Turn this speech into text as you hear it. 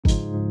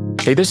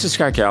Hey, this is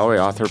Scott Galloway,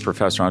 author,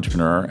 professor,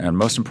 entrepreneur, and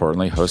most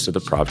importantly, host of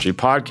the Prop G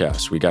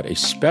podcast. We got a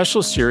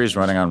special series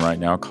running on right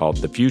now called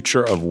The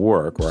Future of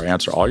Work, where I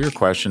answer all your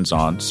questions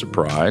on,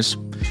 surprise,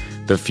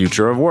 the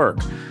future of work.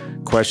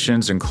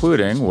 Questions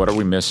including, what are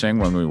we missing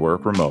when we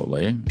work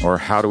remotely? Or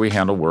how do we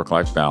handle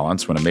work-life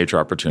balance when a major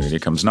opportunity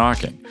comes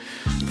knocking?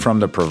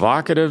 From the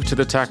provocative to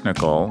the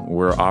technical,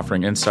 we're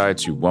offering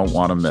insights you won't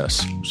want to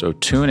miss. So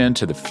tune in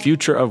to The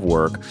Future of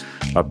Work,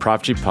 a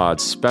Prop G Pod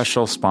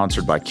special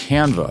sponsored by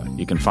Canva.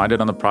 You can find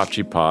it on the Prop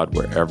G Pod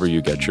wherever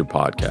you get your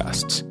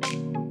podcasts.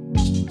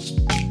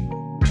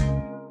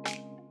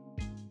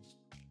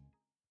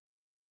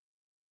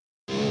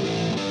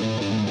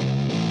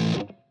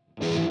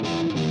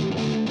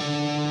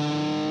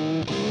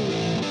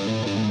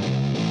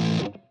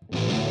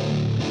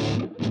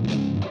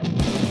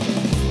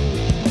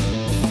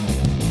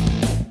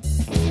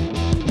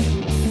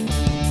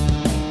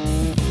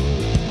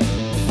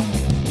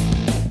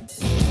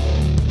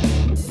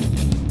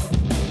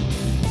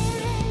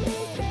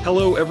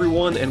 Hello,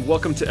 everyone, and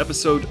welcome to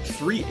episode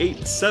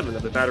 387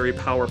 of the Battery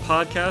Power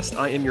Podcast.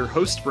 I am your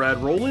host,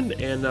 Brad Rowland,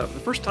 and for the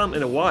first time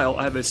in a while,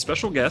 I have a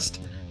special guest,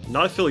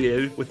 not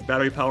affiliated with the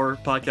Battery Power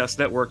Podcast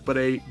Network, but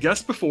a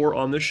guest before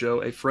on the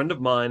show, a friend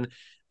of mine,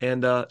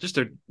 and just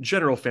a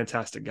general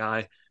fantastic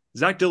guy.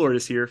 Zach Dillard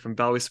is here from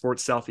Valley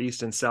Sports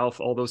Southeast and South,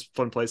 all those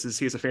fun places.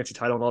 He has a fancy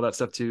title and all that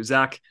stuff, too.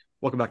 Zach,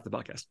 welcome back to the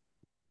podcast.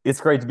 It's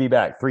great to be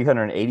back.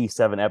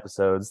 387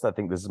 episodes. I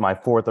think this is my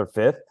fourth or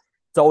fifth.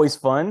 It's always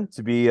fun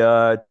to be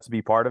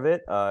part of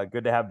it.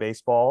 Good to have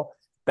baseball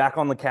back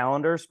on the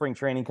calendar. Spring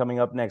training coming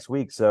up next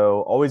week, so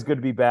always good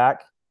to be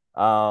back.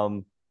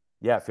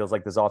 It feels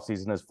like this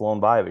offseason has flown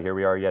by, but here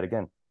we are yet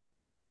again.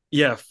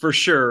 Yeah, for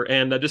sure.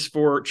 And just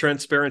for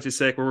transparency's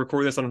sake, we're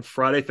recording this on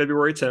Friday,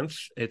 February 10th.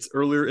 It's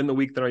earlier in the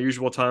week than our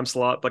usual time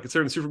slot, but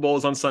considering the Super Bowl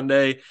is on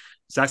Sunday,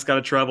 Zach's got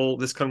to travel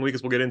this coming week,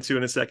 as we'll get into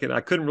in a second.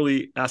 I couldn't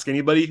really ask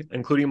anybody,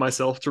 including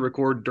myself, to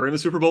record during the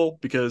Super Bowl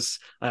because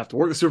I have to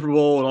work the Super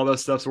Bowl and all that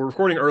stuff. So we're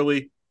recording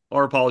early.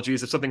 Our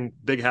apologies. If something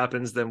big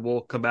happens, then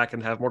we'll come back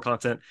and have more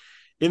content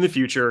in the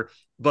future.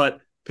 But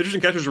Pitchers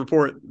and Catchers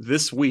report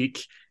this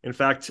week. In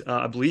fact,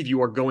 I believe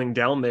you are going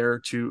down there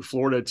to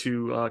Florida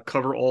to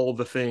cover all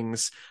the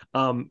things.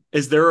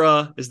 Is there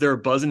a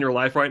buzz in your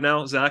life right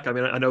now, Zach? I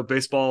mean, I know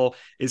baseball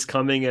is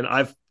coming, and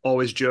I've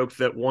always joked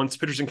that once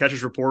Pitchers and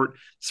Catchers report,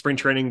 spring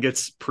training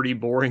gets pretty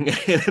boring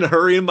in a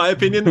hurry, in my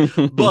opinion.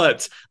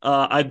 But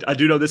I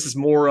do know this is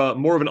more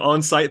of an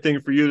on-site thing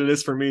for you than it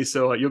is for me.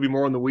 So you'll be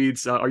more in the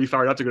weeds. Are you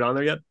fired up to go down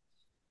there yet?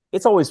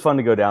 It's always fun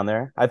to go down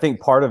there. I think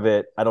part of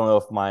it, I don't know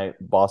if my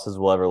bosses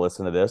will ever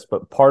listen to this,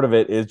 but part of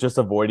it is just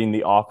avoiding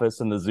the office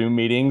and the Zoom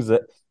meetings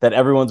that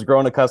everyone's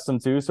grown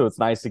accustomed to. So it's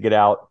nice to get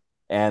out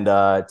and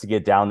to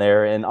get down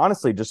there. And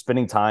honestly, just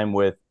spending time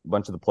with a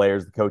bunch of the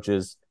players, the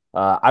coaches.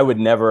 I would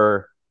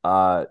never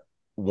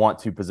want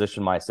to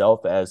position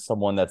myself as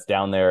someone that's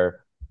down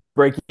there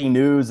breaking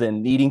news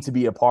and needing to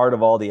be a part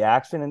of all the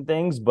action and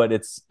things. But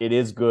it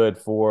is good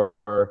for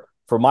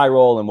my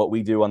role and what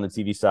we do on the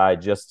TV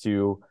side, just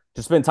to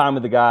spend time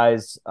with the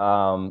guys,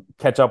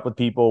 catch up with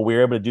people. We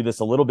were able to do this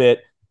a little bit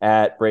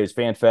at Braves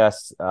Fan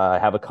Fest,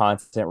 have a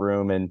content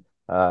room, and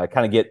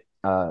kind of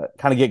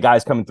get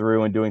guys coming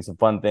through and doing some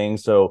fun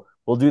things. So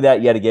we'll do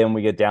that yet again when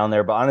we get down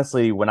there. But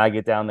honestly, when I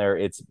get down there,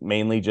 it's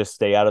mainly just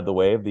stay out of the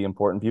way of the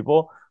important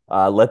people.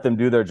 Let them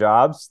do their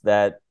jobs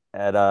that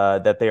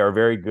they are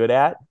very good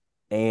at.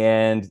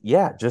 And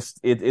yeah,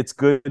 just it's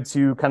good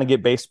to kind of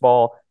get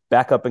baseball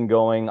back up and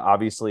going.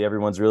 Obviously,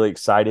 everyone's really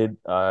excited.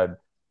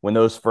 When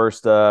those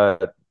first,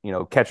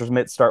 catcher's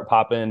mitts start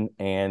popping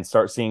and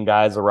start seeing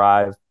guys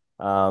arrive,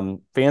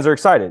 fans are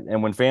excited.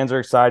 And when fans are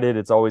excited,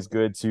 it's always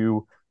good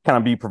to kind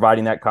of be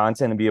providing that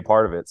content and be a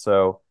part of it.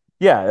 So,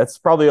 yeah, that's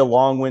probably a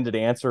long-winded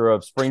answer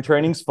of spring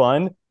training's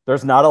fun.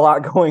 There's not a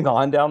lot going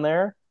on down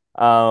there.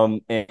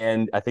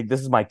 And I think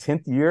this is my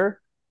 10th year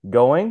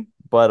going.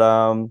 But,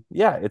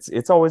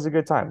 it's always a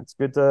good time. It's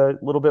good to a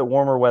little bit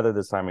warmer weather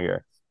this time of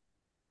year.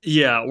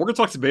 Yeah, we're going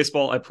to talk to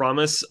baseball, I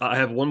promise. I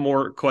have one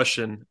more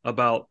question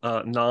about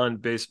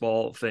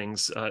non-baseball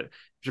things.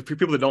 For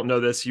people that don't know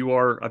this, you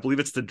are, I believe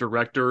it's the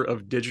director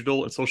of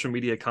digital and social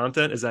media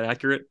content. Is that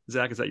accurate,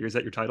 Zach? Is that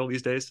your title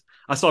these days?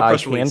 I saw a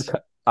press release.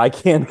 I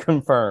can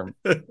confirm.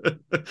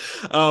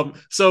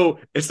 So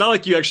it's not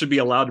like you actually be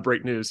allowed to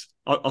break news.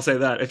 I'll say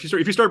that if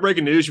you start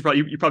breaking news, you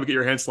probably get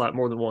your hand slapped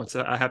more than once.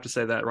 I have to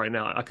say that right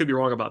now. I could be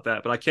wrong about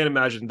that, but I can't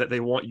imagine that they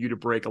want you to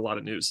break a lot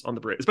of news on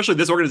the Braves, especially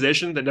this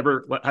organization that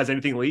never has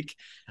anything leak.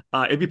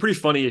 It'd be pretty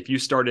funny if you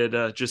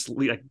started just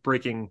like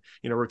breaking,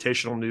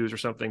 rotational news or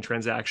something,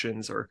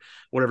 transactions or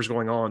whatever's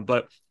going on.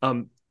 But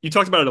you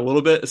talked about it a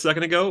little bit a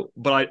second ago,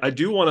 but I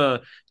do want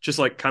to just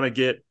like kind of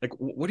get like,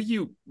 what do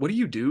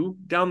you do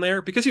down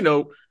there? Because,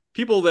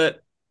 people that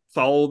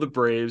follow the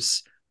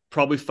Braves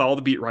probably follow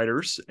the beat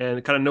writers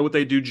and kind of know what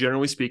they do.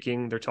 Generally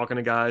speaking, they're talking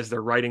to guys,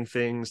 they're writing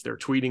things, they're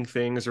tweeting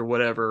things or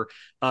whatever.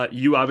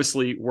 You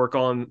obviously work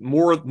on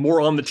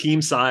more on the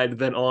team side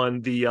than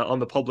on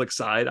the public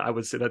side. I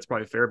would say that's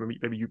probably fair.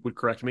 Maybe you would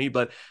correct me,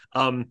 but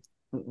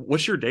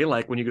what's your day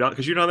like when you get out?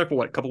 Because you're down there for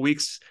what, a couple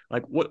weeks?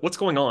 Like what's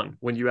going on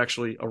when you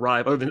actually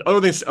arrive, other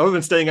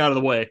than staying out of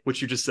the way,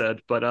 which you just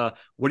said, but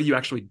what do you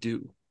actually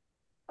do?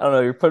 I don't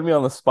know. You're putting me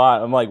on the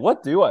spot. I'm like,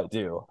 what do I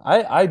do?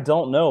 I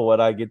don't know what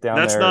I get down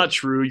That's there not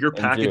true. You're and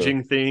do.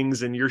 packaging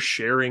things and you're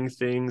sharing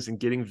things and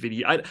getting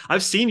video.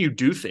 I've seen you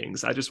do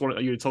things. I just want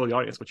you to tell the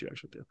audience what you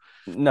actually do.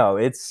 No,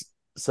 it's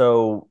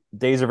so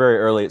days are very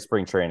early at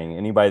spring training.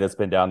 Anybody that's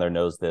been down there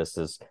knows this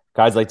is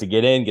guys like to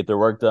get in, get their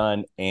work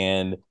done,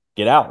 and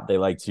get out. They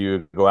like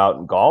to go out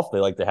and golf. They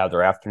like to have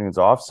their afternoons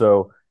off.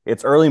 So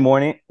it's early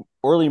mornings,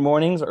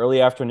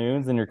 early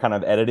afternoons, and you're kind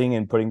of editing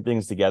and putting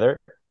things together.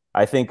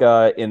 I think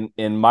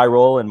in my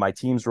role and my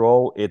team's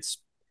role, it's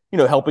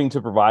helping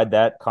to provide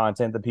that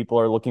content that people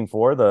are looking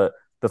for, the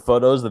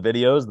photos, the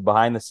videos, the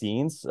behind the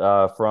scenes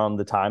from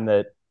the time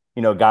that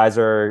guys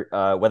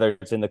are whether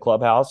it's in the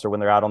clubhouse or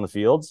when they're out on the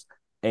fields.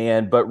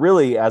 But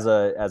really, as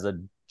a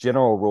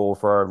general rule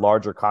for our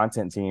larger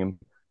content team,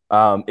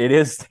 it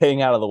is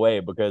staying out of the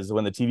way, because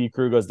when the TV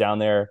crew goes down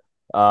there,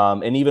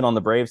 and even on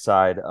the Brave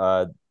side,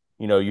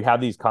 you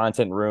have these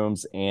content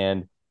rooms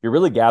and you're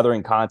really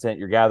gathering content.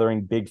 You're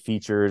gathering big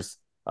features,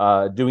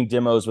 doing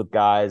demos with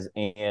guys,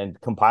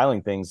 and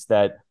compiling things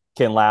that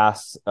can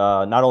last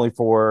not only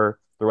for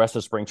the rest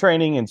of spring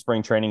training and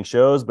spring training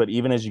shows, but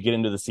even as you get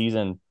into the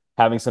season,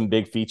 having some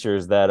big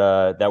features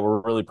that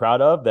we're really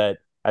proud of, that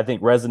I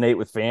think resonate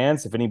with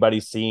fans. If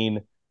anybody's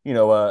seen,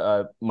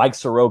 Mike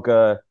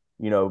Soroka,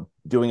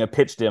 doing a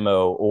pitch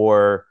demo,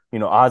 or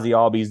Ozzy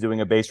Albies doing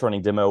a base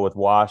running demo with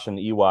Wash and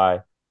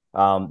EY,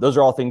 those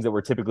are all things that we're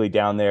typically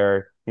down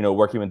there,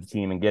 working with the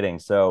team and getting.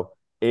 So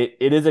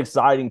it is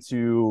exciting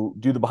to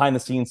do the behind the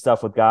scenes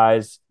stuff with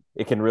guys.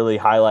 It can really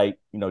highlight,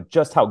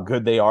 just how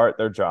good they are at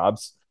their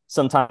jobs.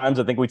 Sometimes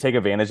I think we take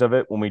advantage of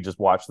it when we just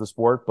watch the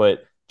sport,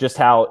 but just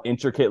how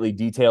intricately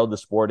detailed the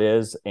sport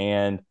is,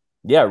 and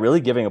really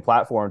giving a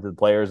platform to the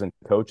players and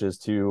coaches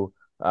to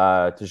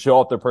show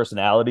off their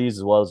personalities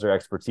as well as their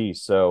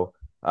expertise. So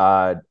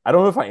I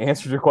don't know if I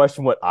answered your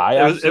question. What I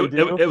actually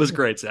do. It was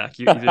great, Zach.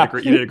 You did a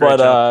great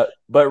job.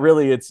 But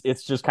really,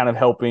 it's just kind of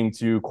helping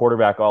to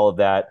quarterback all of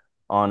that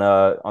on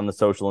the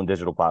social and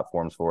digital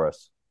platforms for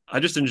us. I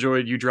just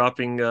enjoyed you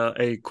dropping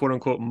a quote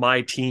unquote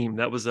my team.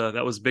 That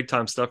was big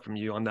time stuff from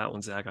you on that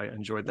one, Zach. I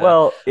enjoyed that.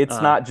 Well, it's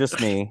not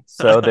just me,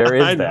 so there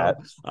is that.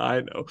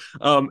 I know.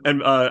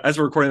 And as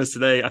we're recording this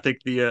today, I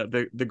think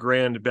the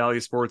Grand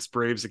Valley Sports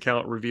Braves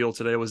account reveal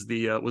today was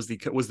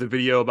the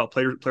video about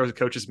players and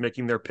coaches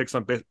making their picks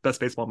on best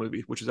baseball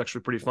movie, which is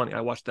actually pretty funny. I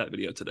watched that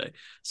video today.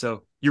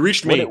 So you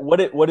reached me.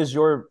 What is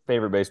your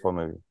favorite baseball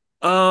movie?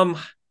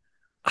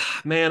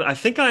 Man, I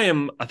think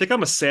I'm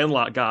a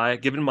Sandlot guy,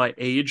 given my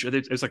age.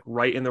 It's like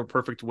right in the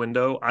perfect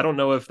window. I don't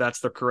know if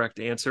that's the correct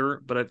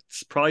answer, but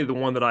it's probably the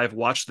one that I've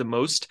watched the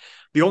most.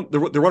 The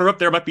runner up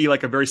there might be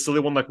like a very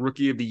silly one, like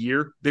Rookie of the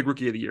Year, big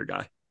Rookie of the Year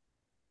guy.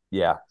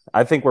 Yeah,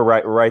 I think we're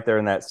right there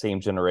in that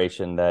same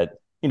generation that,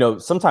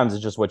 sometimes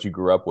it's just what you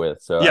grew up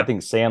with. So yeah. I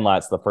think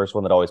Sandlot's the first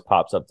one that always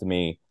pops up to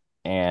me,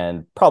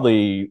 and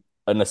probably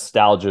a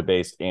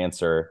nostalgia-based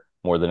answer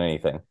more than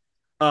anything.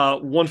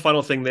 One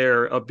final thing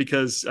there,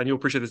 because and you'll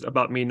appreciate this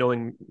about me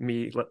knowing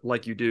me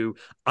like you do.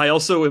 I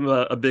also am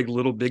a big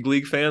Little Big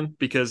League fan,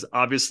 because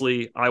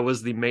obviously I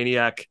was the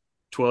maniac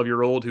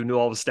 12-year-old who knew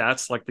all the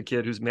stats, like the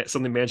kid who's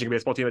suddenly managing a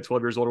baseball team at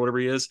 12 years old or whatever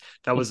he is.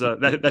 That was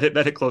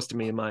that hit close to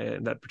me in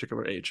that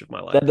particular age of my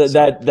life.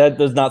 That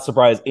does not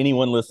surprise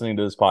anyone listening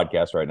to this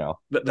podcast right now.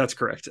 That's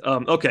correct.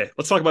 Okay,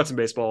 let's talk about some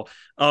baseball.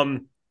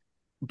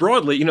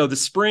 Broadly, the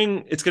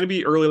spring, it's going to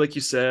be early, like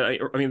you said.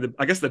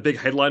 I guess the big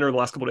headliner of the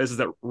last couple of days is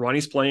that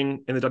Ronnie's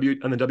playing in the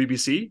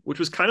WBC, which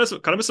was kind of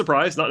a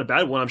surprise, not a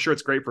bad one. I'm sure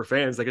it's great for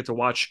fans. They get to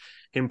watch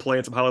him play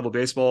in some high level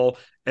baseball.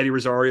 Eddie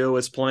Rosario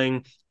is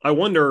playing. I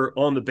wonder,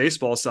 on the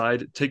baseball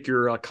side, take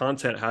your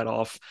content hat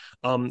off.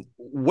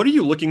 What are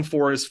you looking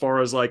for as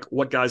far as like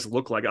what guys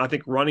look like? I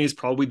think Ronnie is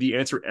probably the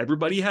answer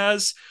everybody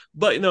has,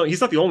 but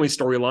he's not the only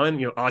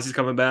storyline. Ozzy's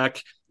coming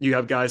back. You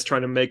have guys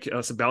trying to make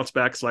some bounce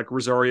backs like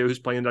Rosario, who's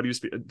playing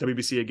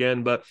WBC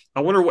again. But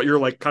I wonder what you're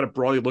like kind of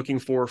broadly looking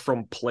for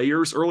from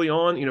players early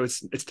on.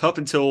 It's tough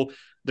until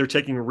they're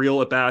taking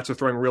real at bats or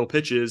throwing real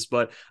pitches,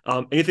 but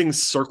anything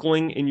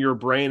circling in your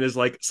brain is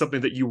like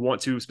something that you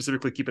want to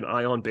specifically keep an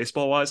eye on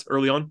baseball wise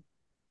early on.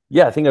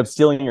 Yeah, I think I'm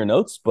stealing your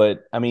notes,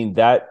 but I mean,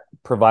 that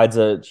provides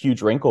a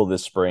huge wrinkle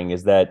this spring,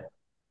 is that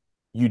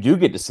you do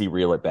get to see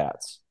real at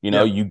bats.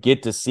 You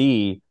get to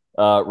see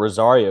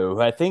Rosario,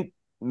 who I think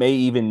may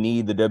even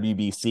need the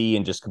WBC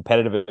and just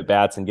competitive at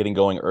bats and getting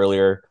going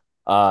earlier,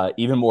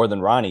 even more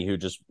than Ronnie, who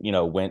just,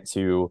 went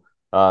to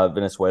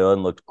Venezuela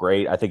and looked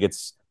great. I think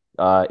it's,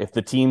 if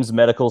the team's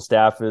medical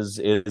staff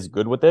is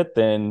good with it,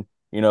 then,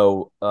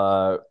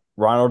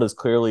 Ronald is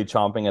clearly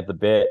chomping at the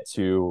bit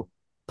to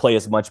play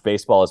as much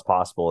baseball as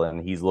possible.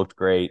 And he's looked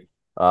great.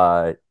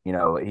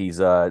 He's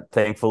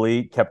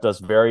thankfully kept us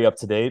very up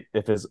to date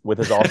with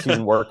his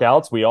off-season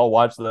workouts. We all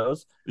watch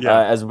those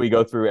as we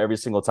go through every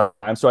single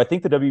time. So I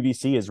think the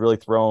WBC has really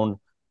thrown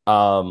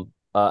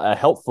a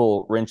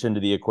helpful wrench into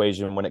the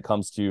equation when it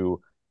comes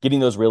to getting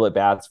those real at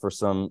bats for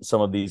some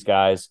of these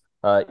guys.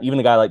 Even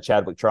a guy like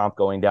Chadwick Tromp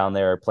going down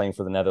there playing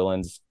for the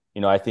Netherlands,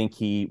 I think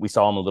we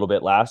saw him a little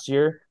bit last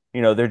year.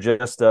 They're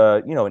just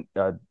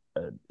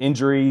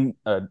injury,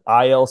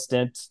 IL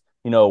stint,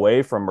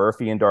 away from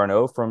Murphy and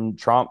D'Arnaud from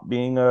Tromp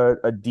being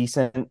a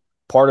decent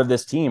part of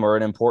this team or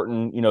an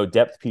important,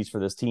 depth piece for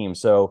this team.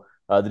 So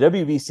the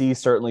WBC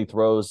certainly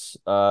throws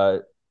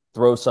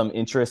some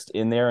interest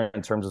in there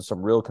in terms of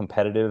some real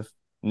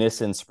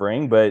competitiveness in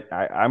spring, but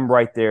I'm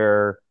right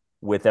there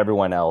with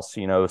everyone else,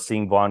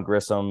 seeing Vaughn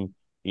Grissom,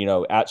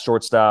 at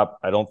shortstop.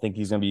 I don't think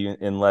he's going to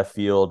be in left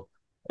field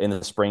in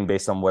the spring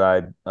based on what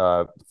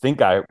I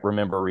think I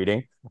remember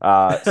reading.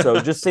 So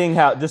just seeing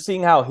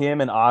how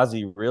him and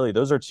Ozzy, really,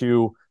 those are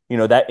two,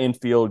 that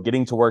infield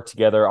getting to work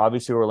together.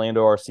 Obviously,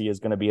 Orlando Arcia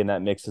is going to be in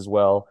that mix as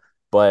well.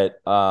 But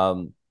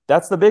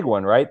that's the big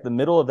one, right? The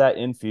middle of that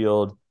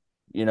infield,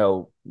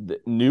 the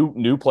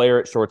new player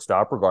at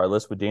shortstop,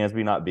 regardless, with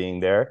Dansby not being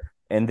there.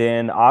 And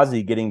then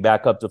Ozzy getting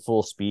back up to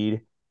full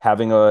speed,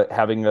 having a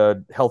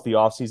healthy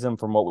offseason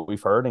from what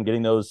we've heard, and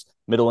getting those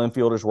middle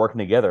infielders working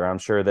together. I'm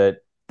sure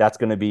that's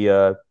going to be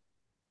a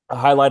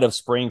highlight of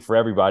spring for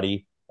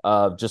everybody.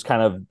 Just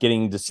kind of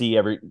getting to see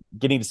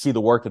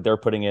the work that they're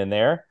putting in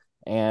there.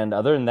 And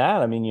other than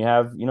that, I mean, you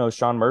have,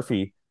 Sean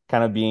Murphy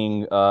kind of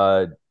being,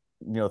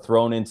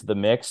 thrown into the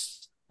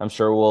mix. I'm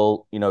sure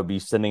we'll, be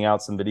sending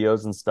out some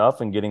videos and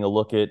stuff and getting a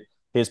look at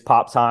his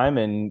pop time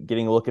and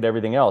getting a look at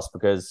everything else,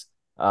 because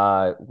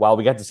while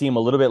we got to see him a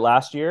little bit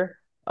last year,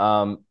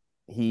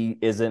 he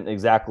isn't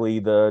exactly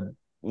the,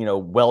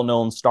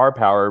 well-known star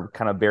power,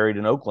 kind of buried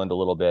in Oakland a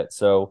little bit.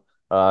 So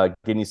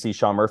getting to see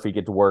Sean Murphy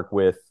get to work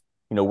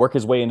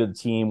his way into the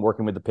team,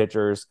 working with the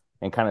pitchers,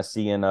 and kind of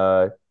seeing,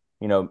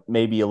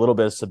 maybe a little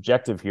bit of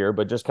subjective here,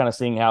 but just kind of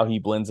seeing how he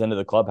blends into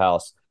the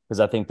clubhouse, because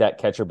I think that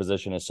catcher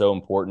position is so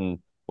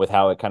important with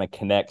how it kind of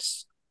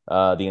connects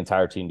the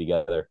entire team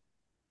together.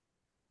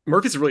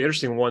 Murphy's a really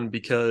interesting one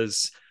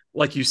because,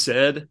 like you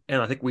said,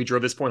 and I think we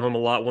drove this point home a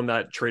lot when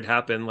that trade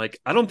happened, like,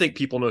 I don't think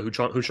people know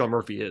who Sean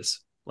Murphy is.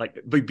 Like,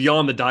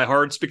 beyond the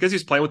diehards, because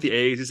he's playing with the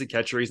A's, he's a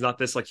catcher. He's not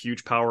this like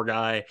huge power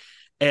guy.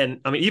 And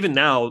I mean, even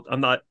now,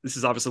 this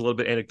is obviously a little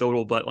bit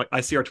anecdotal, but like,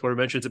 I see our Twitter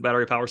mentions at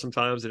Battery Power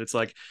sometimes, and it's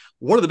like,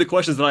 one of the big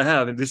questions that I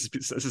have, and this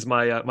is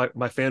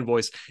my fan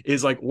voice,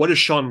 is like, what is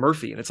Sean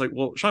Murphy? And it's like,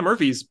 well, Sean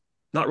Murphy's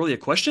not really a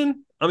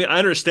question. I mean, I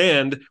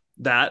understand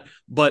that,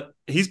 but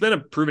he's been a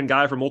proven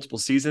guy for multiple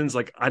seasons.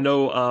 Like, I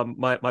know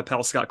my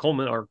pal Scott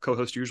Coleman, our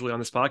co-host usually on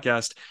this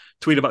podcast,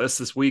 tweeted about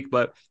this week,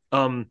 but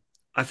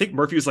I think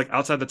Murphy was like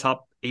outside the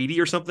top 80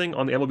 or something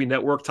on the MLB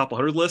Network top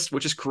 100 list,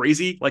 which is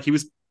crazy. Like, he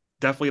was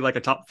definitely like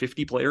a top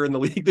 50 player in the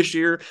league this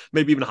year,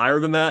 maybe even higher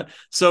than that.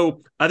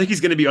 So I think he's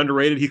going to be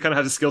underrated. He kind of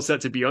has a skill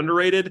set to be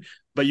underrated.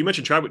 But you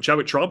mentioned Chadwick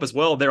Tromp as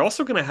well. They're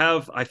also going to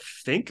have, I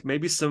think,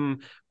 maybe some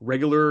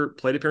regular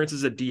plate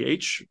appearances at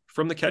DH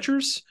from the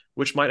catchers,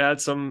 which might add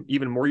some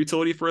even more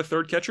utility for a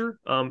third catcher.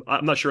 I'm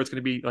not sure it's going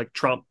to be like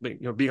Tromp,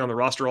 being on the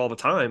roster all the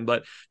time,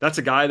 but that's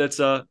a guy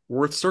that's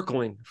worth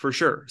circling for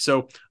sure.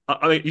 So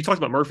I mean, you talked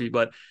about Murphy,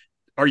 but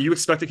are you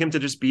expecting him to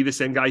just be the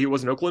same guy he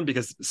was in Oakland?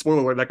 Because, spoiler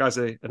alert, that guy's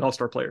an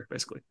all-star player,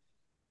 basically.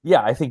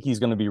 Yeah, I think he's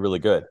going to be really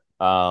good.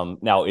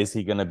 Now, is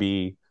he going to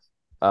be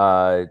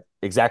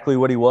exactly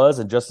what he was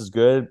and just as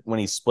good when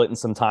he's splitting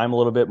some time a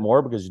little bit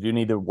more? Because you do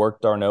need to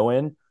work D'Arnaud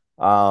in.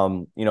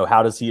 How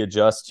does he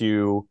adjust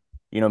to,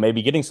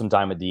 maybe getting some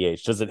time at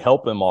DH? Does it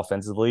help him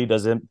offensively?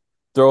 Does it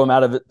throw him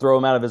out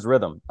of his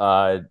rhythm?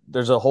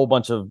 There's a whole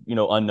bunch of,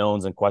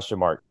 unknowns and question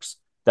marks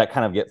that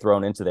kind of get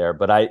thrown into there.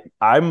 But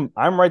I'm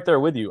right there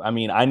with you. I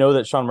mean, I know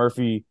that Sean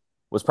Murphy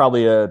was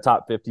probably a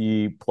top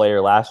 50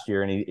 player last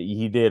year, and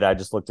he did. I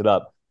just looked it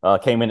up.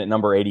 Came in at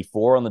number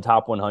 84 on the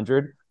top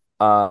 100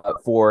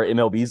 for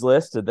MLB's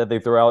list that they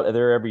throw out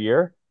there every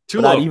year. Too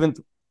low.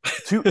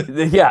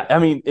 Yeah, I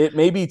mean, it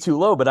may be too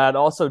low, but I'd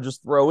also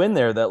just throw in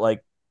there that,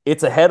 like,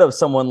 it's ahead of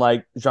someone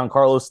like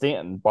Giancarlo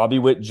Stanton, Bobby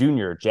Witt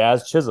Jr.,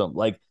 Jazz Chisholm.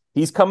 Like,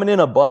 he's coming in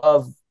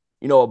above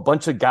a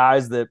bunch of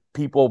guys that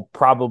people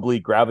probably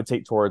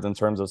gravitate towards in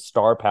terms of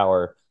star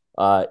power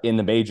in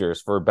the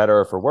majors, for better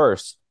or for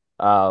worse.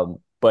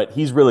 But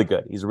he's really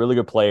good. He's a really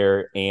good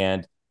player.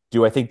 And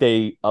do I think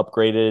they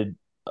upgraded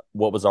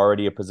what was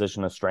already a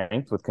position of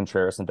strength with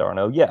Contreras and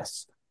D'Arnaud?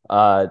 Yes.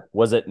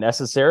 Was it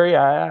necessary?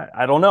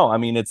 I don't know. I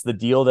mean, it's the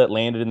deal that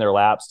landed in their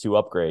laps to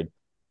upgrade.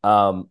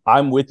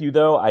 I'm with you,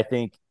 though. I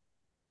think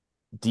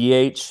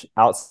DH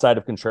outside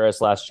of Contreras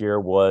last year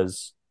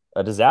was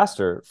a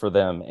disaster for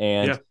them.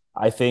 And yeah.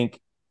 I think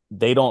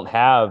they don't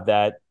have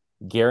that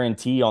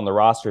guarantee on the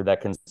roster that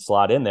can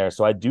slot in there.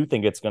 So I do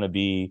think it's going to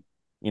be,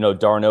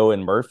 D'Arnaud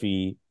and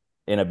Murphy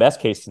in a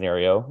best case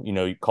scenario.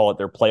 You call it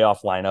their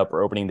playoff lineup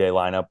or opening day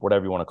lineup,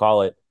 whatever you want to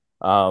call it.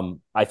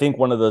 I think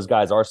one of those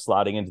guys are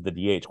slotting into the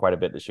DH quite a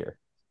bit this year.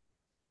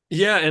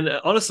 Yeah, and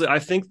honestly, I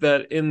think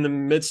that in the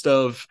midst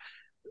of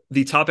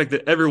the topic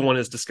that everyone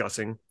is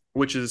discussing,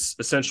 which is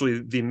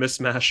essentially the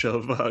mismatch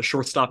of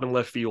shortstop and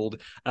left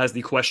field as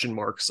the question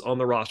marks on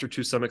the roster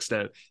to some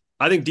extent,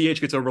 I think DH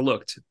gets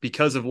overlooked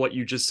because of what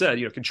you just said.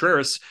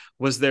 Contreras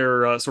was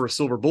their sort of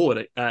silver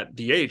bullet at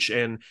DH,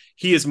 and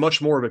he is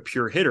much more of a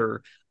pure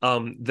hitter.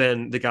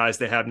 than the guys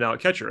they have now at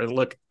catcher. And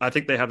look, I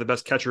think they have the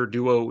best catcher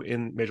duo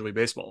in Major League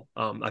Baseball.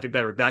 I think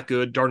they're that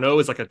good. d'Arnaud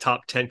is like a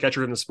top 10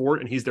 catcher in the sport,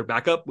 and he's their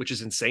backup, which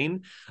is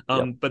insane.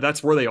 But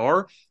that's where they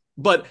are.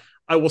 But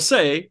I will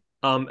say,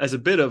 as a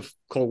bit of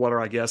cold water,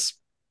 I guess,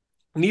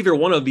 neither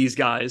one of these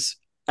guys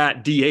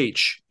at DH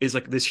is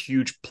like this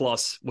huge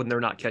plus when they're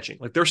not catching.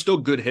 Like, they're still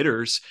good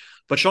hitters,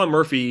 but Sean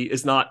Murphy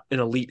is not an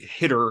elite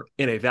hitter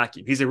in a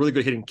vacuum. He's a really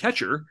good hitting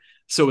catcher.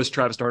 So is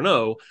Travis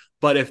d'Arnaud.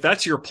 But if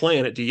that's your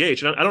plan at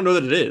DH, and I don't know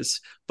that it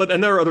is,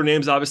 and there are other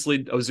names,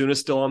 obviously. Ozuna's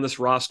still on this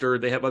roster.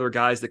 They have other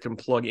guys that can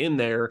plug in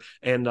there,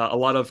 and a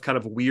lot of kind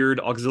of weird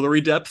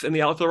auxiliary depth in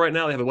the outfield right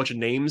now. They have a bunch of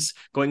names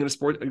going into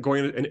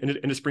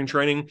spring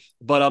training.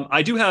 But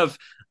I do have,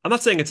 I'm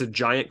not saying it's a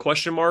giant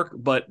question mark,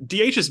 but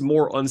DH is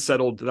more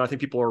unsettled than I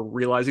think people are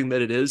realizing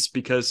that it is,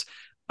 because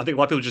I think a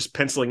lot of people are just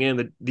penciling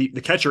in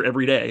the catcher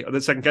every day, or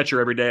the second catcher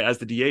every day as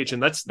the DH,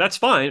 and that's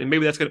fine, and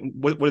maybe that's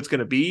what it's going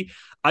to be.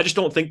 I just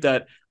don't think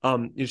that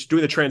just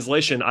doing the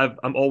translation,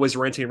 I'm always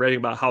ranting and raving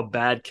about how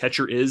bad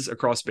catcher is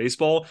across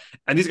baseball,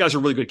 and these guys are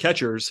really good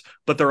catchers,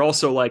 but they're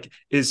also like,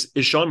 is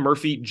Sean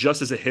Murphy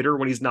just as a hitter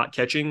when he's not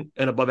catching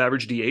an above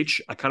average DH?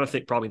 I kind of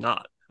think probably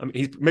not. I mean,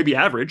 he's maybe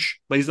average,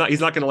 but he's not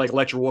going to like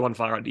let your world on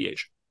fire on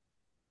DH.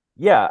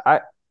 Yeah,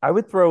 I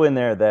would throw in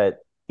there that,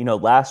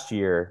 last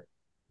year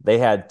they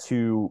had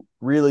two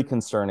really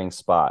concerning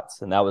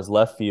spots, and that was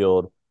left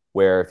field,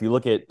 where if you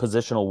look at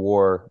positional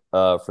WAR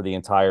for the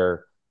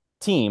entire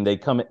team, they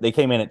came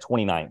in at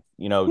 29th.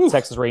 Oof.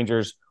 Texas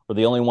Rangers were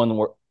the only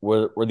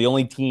were the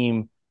only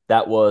team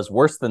that was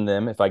worse than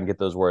them, if I can get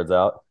those words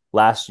out,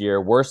 last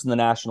year, worse in the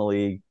National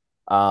League.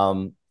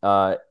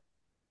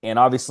 And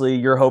obviously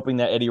you're hoping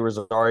that Eddie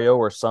Rosario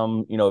or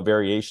some,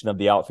 variation of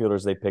the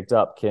outfielders they picked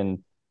up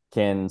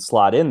can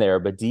slot in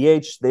there. But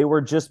DH, they were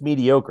just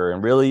mediocre,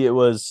 and really it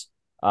was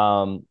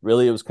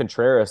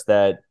Contreras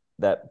that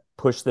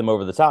pushed them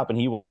over the top, and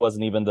he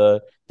wasn't even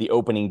the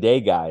opening day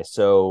guy.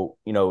 So,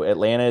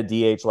 Atlanta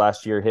DH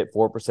last year hit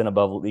 4%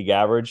 above league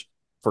average.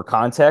 For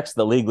context,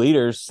 the league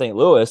leaders, St.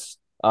 Louis,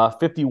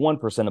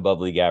 51% above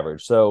league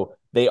average. So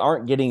they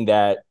aren't getting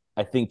that,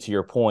 I think, to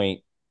your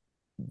point,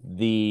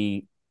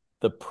 the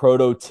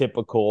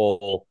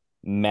prototypical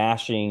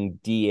mashing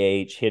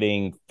DH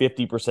hitting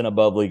 50%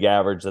 above league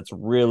average. That's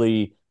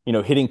really,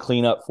 hitting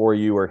cleanup for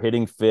you or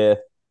hitting fifth.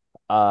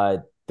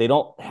 They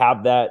don't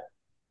have that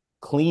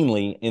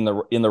cleanly in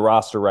the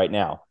roster right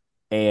now.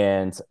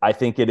 And I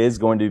think it is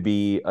going to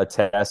be a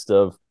test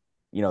of,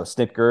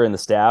 Snitker and the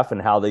staff and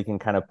how they can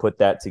kind of put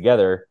that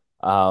together.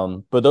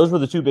 But those were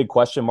the two big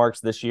question marks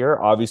this year.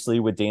 Obviously,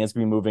 with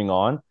Dansby moving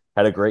on,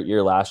 had a great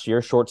year last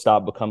year.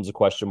 Shortstop becomes a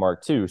question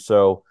mark too.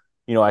 So,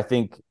 I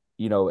think,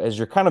 as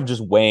you're kind of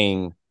just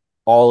weighing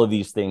all of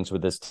these things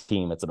with this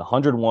team, it's a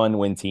 101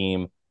 win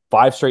team,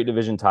 5 straight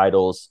division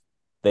titles.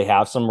 They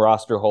have some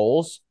roster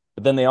holes,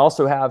 but then they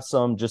also have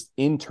some just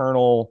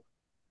internal,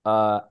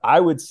 I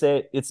would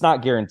say it's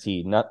not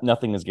guaranteed.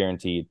 Nothing is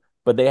guaranteed,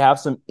 but they have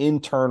some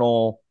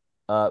internal,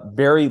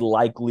 very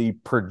likely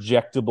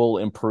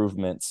projectable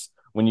improvements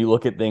when you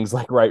look at things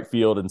like right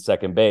field and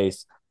second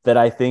base, that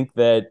I think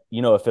that,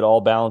 if it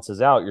all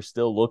balances out, you're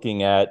still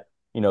looking at,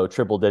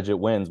 triple digit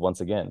wins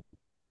once again.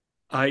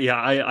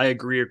 I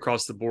agree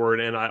across the board,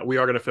 and we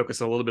are going to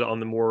focus a little bit on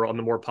the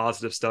more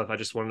positive stuff. I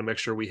just wanted to make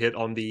sure we hit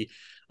on the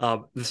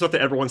stuff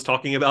that everyone's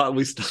talking about, at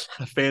least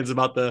fans,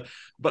 about the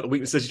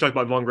weaknesses. You talked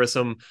about Vaughn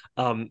Grissom.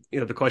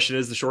 The question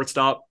is the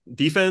shortstop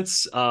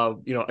defense.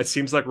 It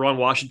seems like Ron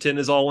Washington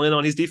is all in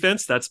on his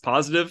defense. That's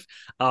positive.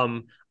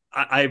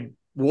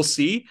 We'll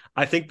see.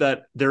 I think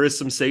that there is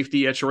some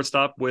safety at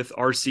shortstop with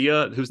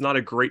Arcia, who's not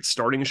a great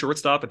starting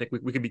shortstop. I think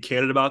we can be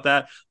candid about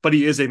that, but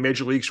he is a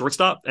major league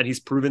shortstop, and he's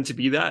proven to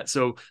be that.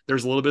 So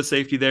there's a little bit of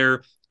safety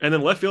there. And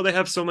then left field, they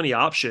have so many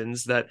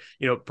options that,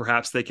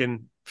 perhaps they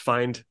can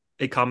find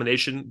a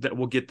combination that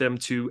will get them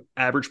to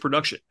average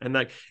production. And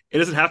that it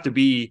doesn't have to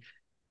be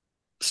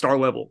star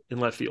level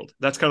in left field.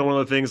 That's kind of one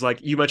of the things,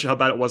 like you mentioned how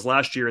bad it was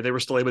last year. They were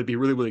still able to be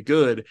really, really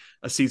good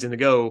a season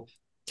ago.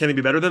 Can he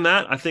be better than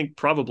that? I think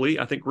probably.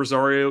 I think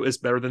Rosario is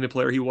better than the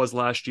player he was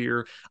last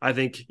year. I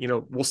think,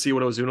 we'll see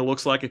what Ozuna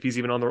looks like, if he's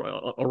even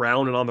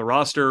around and on the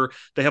roster.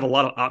 They have a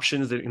lot of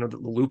options that, the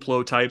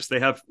Luplo types. They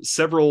have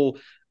several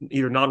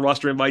either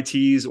non-roster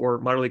invitees or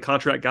minor league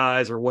contract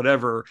guys or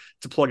whatever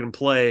to plug and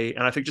play.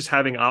 And I think just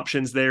having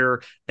options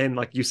there, and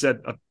like you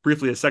said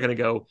briefly a second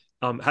ago,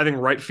 having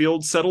right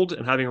field settled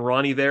and having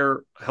Ronnie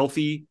there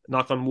healthy,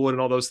 knock on wood,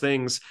 and all those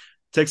things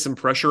takes some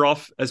pressure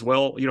off as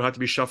well. You don't have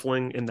to be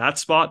shuffling in that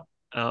spot.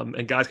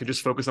 And guys can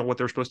just focus on what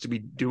they're supposed to be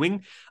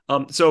doing.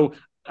 So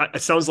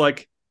it sounds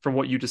like, from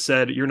what you just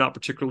said, you're not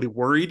particularly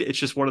worried. It's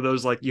just one of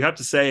those, like, you have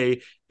to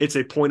say it's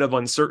a point of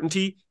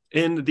uncertainty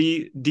in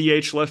the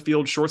DH left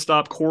field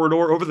shortstop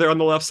corridor over there on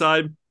the left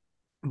side,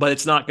 but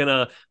it's not going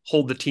to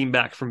hold the team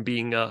back from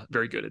being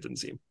very good, it didn't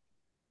seem.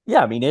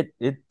 Yeah, I mean,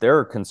 there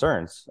are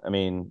concerns. I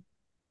mean,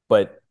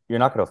 but you're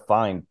not going to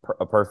find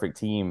a perfect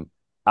team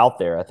out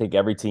there. I think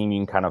every team you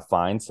can kind of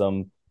find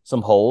some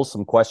holes,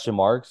 some question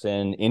marks,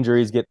 and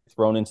injuries get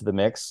thrown into the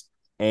mix.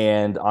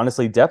 And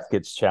honestly, depth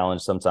gets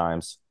challenged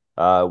sometimes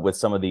with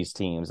some of these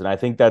teams. And I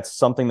think that's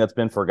something that's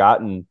been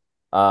forgotten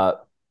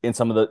in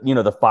some of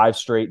the 5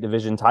 straight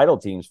division title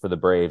teams for the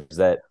Braves,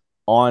 that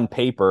on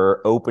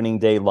paper, opening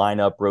day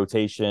lineup,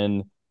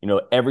 rotation,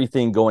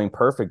 everything going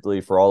perfectly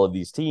for all of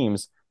these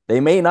teams. They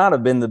may not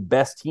have been the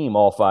best team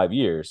all 5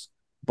 years,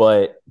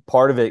 but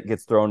part of it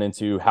gets thrown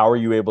into how are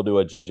you able to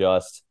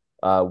adjust?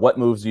 What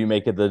moves do you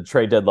make at the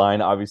trade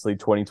deadline? Obviously,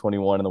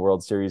 2021 and the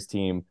World Series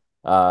team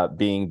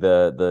being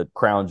the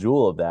crown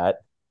jewel of that.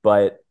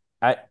 But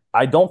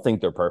I don't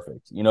think they're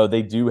perfect.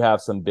 They do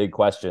have some big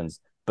questions,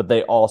 but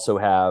they also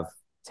have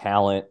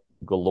talent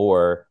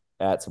galore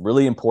at some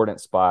really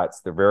important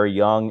spots. They're very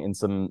young in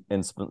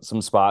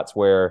some spots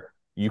where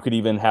you could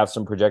even have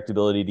some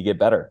projectability to get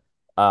better.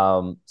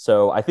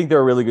 So I think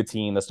they're a really good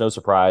team. That's no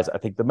surprise. I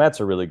think the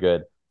Mets are really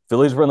good.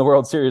 Phillies were in the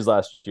World Series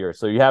last year.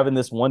 So you have in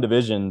this one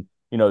division,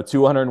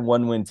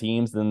 201 win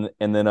teams and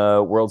then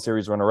a World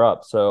Series runner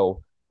up.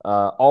 So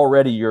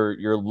already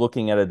you're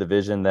looking at a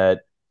division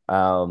that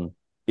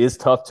is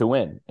tough to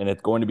win, and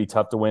it's going to be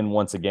tough to win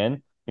once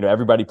again.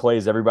 Everybody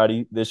plays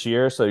everybody this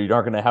year, so you're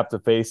not going to have to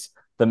face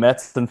the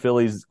Mets and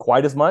Phillies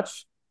quite as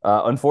much.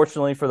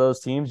 Unfortunately for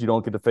those teams, you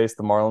don't get to face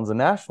the Marlins and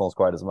Nationals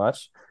quite as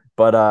much.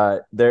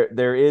 But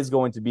there is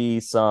going to be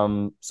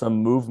some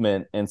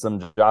movement and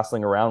some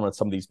jostling around with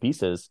some of these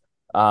pieces.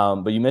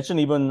 But you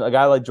mentioned even a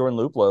guy like Jordan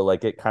Luplow,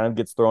 like it kind of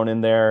gets thrown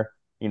in there.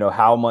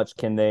 How much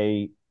can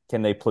they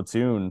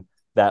platoon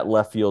that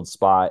left field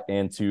spot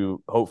and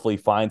to hopefully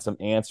find some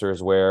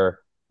answers where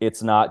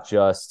it's not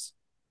just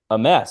a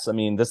mess. I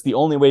mean, that's the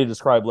only way to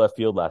describe left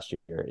field last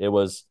year. It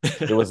was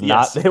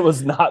Yes.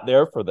 not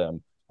there for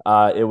them.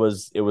 It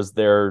was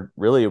their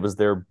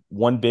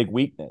one big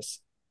weakness.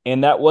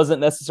 And that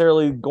wasn't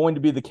necessarily going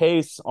to be the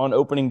case on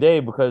opening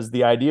day, because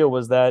the idea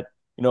was that,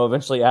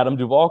 eventually Adam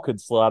Duvall could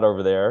slot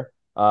over there.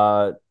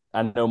 I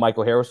know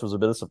Michael Harris was a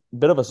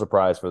bit of a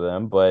surprise for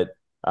them, but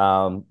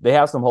they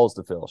have some holes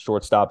to fill.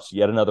 Shortstop's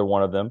yet another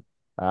one of them.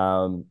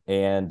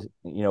 And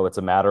it's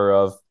a matter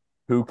of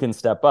who can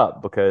step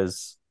up,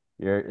 because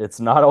it's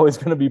not always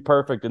going to be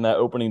perfect in that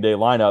opening day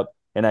lineup.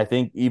 And I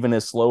think even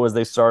as slow as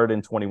they started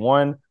in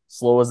 21,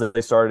 slow as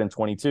they started in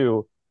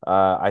 22,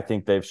 I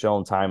think they've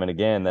shown time and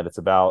again that it's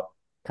about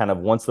kind of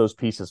once those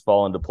pieces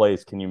fall into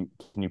place, can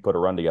you put a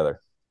run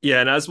together? Yeah,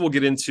 and as we'll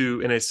get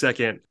into in a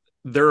second,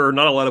 there are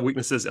not a lot of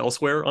weaknesses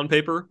elsewhere on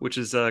paper, which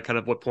is kind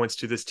of what points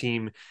to this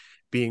team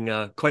being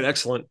quite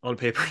excellent on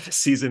paper this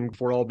season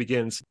before it all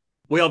begins.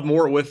 We'll have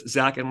more with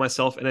Zach and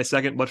myself in a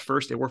second, but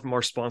first, a word from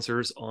our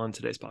sponsors on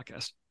today's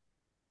podcast.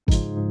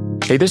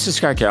 Hey, this is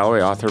Scott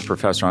Galloway, author,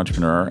 professor,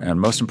 entrepreneur,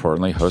 and most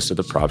importantly, host of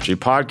the Prop G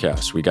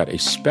podcast. We got a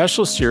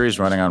special series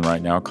running on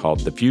right now called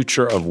The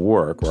Future of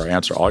Work, where I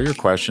answer all your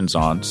questions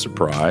on,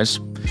 surprise,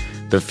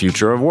 the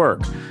future of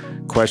work.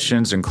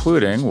 Questions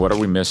including, what are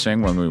we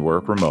missing when we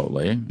work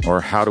remotely? Or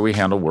how do we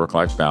handle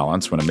work-life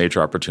balance when a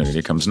major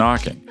opportunity comes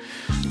knocking?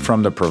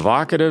 From the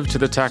provocative to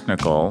the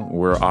technical,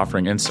 we're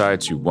offering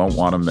insights you won't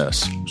want to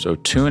miss. So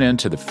tune in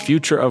to The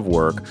Future of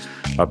Work,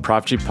 a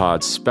Prop G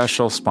Pod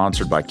special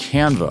sponsored by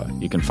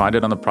Canva. You can find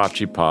it on the Prop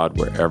G Pod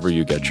wherever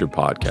you get your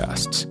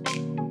podcasts.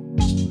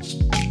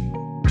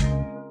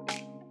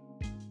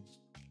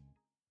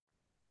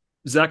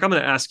 Zach, I'm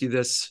going to ask you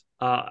this.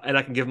 And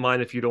I can give mine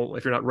if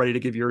you're not ready to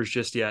give yours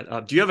just yet.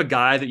 Do you have a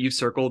guy that you've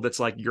circled that's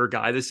like your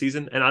guy this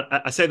season? And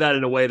I say that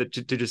in a way that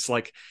to just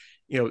like,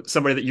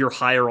 somebody that you're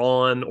higher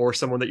on or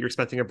someone that you're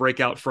expecting a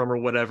breakout from or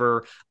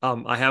whatever.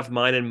 I have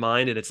mine in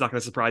mind, and it's not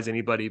going to surprise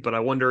anybody, but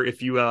I wonder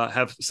if you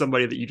have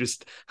somebody that you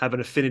just have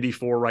an affinity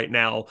for right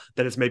now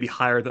that is maybe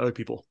higher than other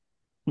people.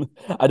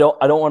 I don't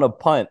want to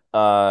punt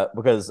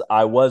because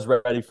I was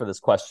ready for this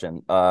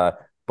question, but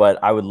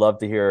I would love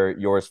to hear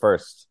yours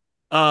first.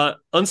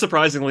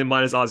 Unsurprisingly,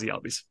 mine is Ozzie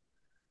Albies.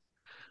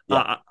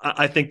 Yeah.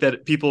 I think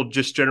that people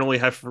just generally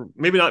have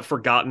maybe not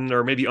forgotten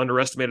or maybe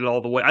underestimated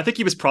all the way. I think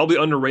he was probably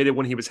underrated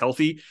when he was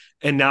healthy,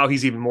 and now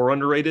he's even more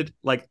underrated.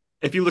 Like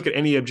if you look at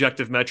any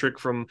objective metric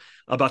from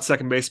about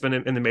second baseman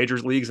in the major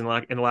leagues in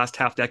the last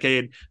half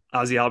decade,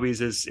 Ozzie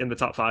Albies is in the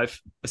top 5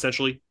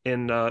 essentially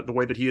in the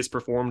way that he has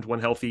performed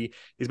when healthy.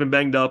 He's been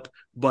banged up,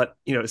 but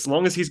as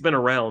long as he's been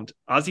around,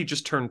 Ozzie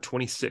just turned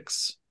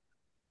 26.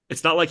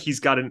 It's not like he's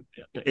got an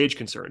age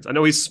concerns. I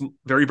know he's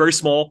very, very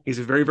small. He's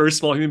a very, very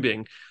small human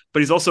being,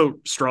 but he's also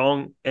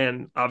strong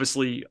and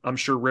obviously, I'm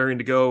sure, raring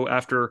to go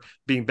after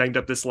being banged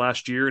up this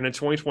last year. And in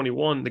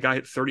 2021, the guy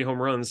hit 30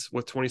 home runs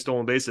with 20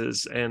 stolen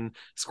bases and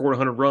scored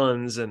 100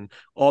 runs and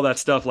all that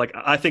stuff. Like,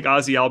 I think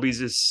Ozzie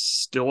Albies is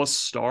still a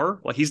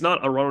star. Like, he's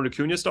not a Ronald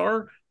Acuna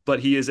star,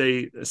 but he is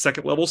a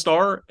second level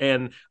star.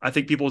 And I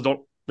think people don't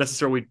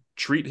necessarily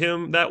treat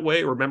him that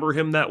way or remember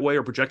him that way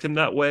or project him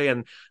that way.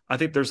 And I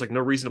think there's like no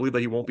reason to believe that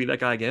he won't be that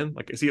guy again.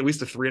 Like, is he at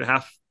least a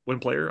 3.5 win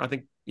player? I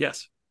think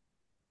yes.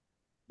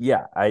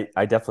 Yeah, I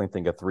definitely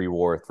think a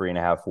 3-WAR,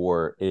 3.5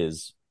 WAR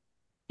is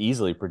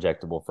easily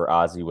projectable for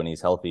Ozzie when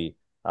he's healthy.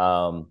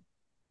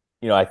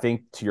 I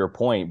think to your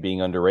point,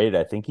 being underrated,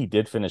 I think he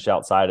did finish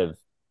outside of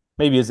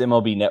maybe his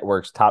MLB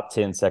Network's top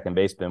 10 second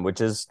baseman,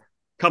 which is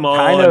Come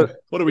kind on. of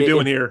What are we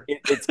doing here?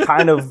 it's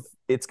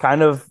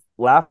kind of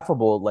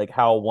laughable, like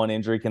how one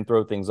injury can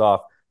throw things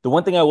off. The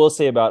one thing I will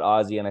say about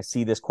Ozzy, and I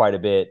see this quite a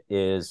bit,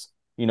 is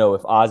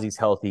if Ozzy's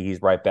healthy,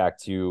 he's right back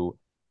to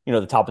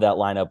the top of that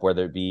lineup,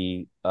 whether it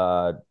be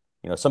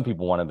some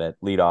people want him at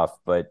leadoff,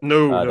 but that's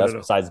No.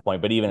 besides the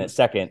point. But even at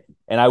second,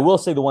 and I will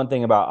say the one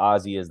thing about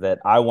Ozzy is that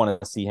I want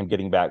to see him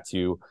getting back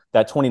to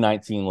that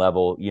 2019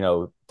 level,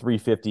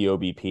 350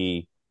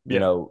 OBP. Yeah.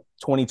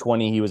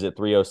 2020 he was at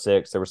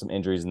 306. There were some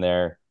injuries in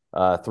there.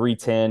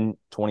 310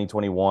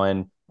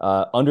 2021,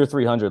 under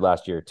 300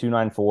 last year,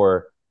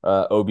 294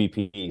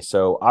 OBP.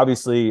 So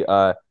obviously,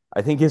 I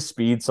think his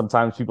speed,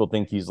 sometimes people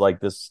think he's like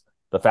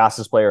the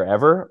fastest player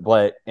ever,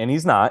 and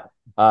he's not.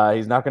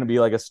 He's not going to be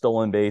like a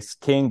stolen base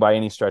king by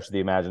any stretch of the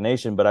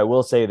imagination. But I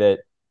will say that,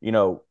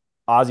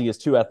 Ozzy is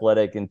too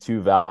athletic and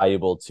too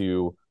valuable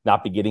to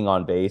not be getting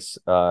on base.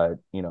 To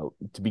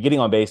be getting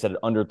on base at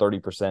under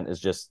 30% is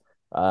just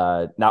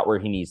not where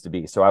he needs to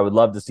be. So I would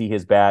love to see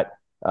his bat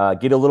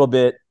get a little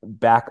bit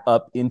back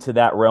up into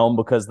that realm,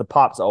 because the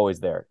pop's always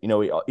there.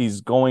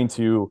 He's going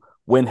to,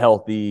 when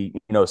healthy,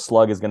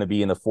 slug is going to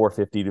be in the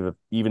 450 to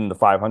even the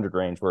 500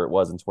 range where it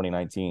was in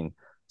 2019.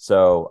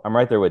 So I'm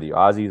right there with you.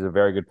 Ozzy is a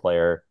very good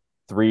player.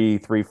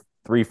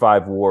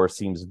 3.5 WAR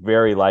seems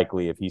very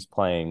likely if he's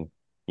playing,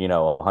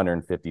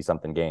 150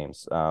 something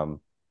games.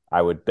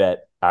 I would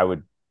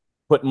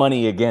put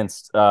money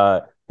against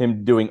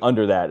him doing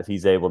under that if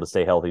he's able to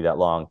stay healthy that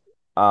long.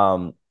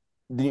 The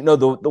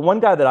one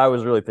guy that I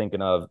was really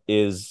thinking of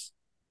is,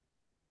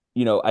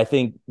 I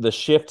think the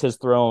shift has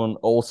thrown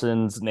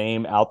Olson's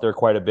name out there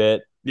quite a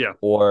bit. Yeah.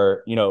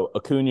 Or,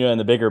 Acuna and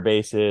the bigger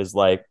bases,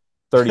 like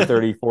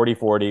 30-30,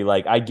 40-40.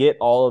 Like, I get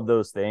all of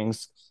those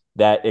things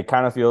that it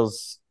kind of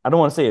feels, I don't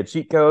want to say a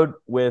cheat code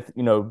with,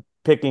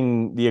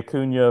 picking the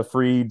Acuna,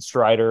 Fried,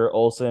 Strider,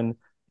 Olson.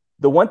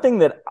 The one thing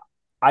that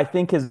I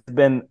think has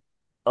been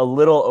a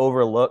little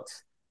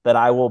overlooked that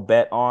I will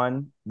bet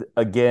on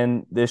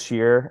again this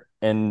year,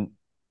 and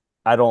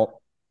I don't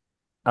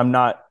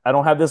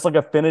have this like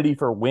affinity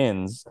for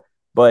wins,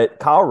 but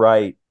Kyle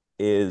Wright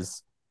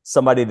is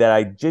somebody that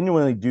I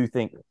genuinely do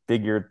think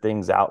figured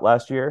things out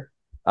last year,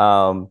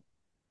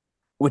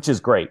 which is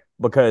great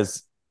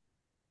because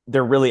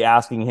they're really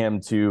asking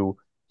him to,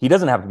 he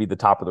doesn't have to be the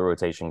top of the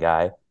rotation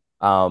guy.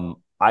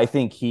 I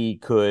think he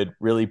could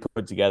really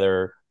put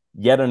together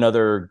yet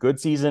another good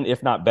season,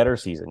 if not better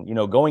season.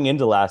 Going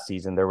into last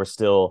season, there were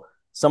still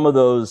some of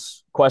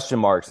those question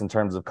marks in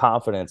terms of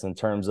confidence, in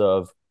terms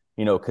of,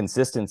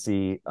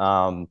 consistency.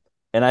 And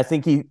I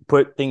think he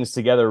put things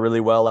together really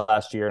well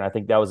last year. And I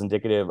think that was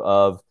indicative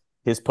of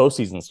his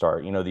postseason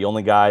start. The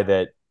only guy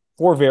that,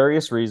 for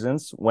various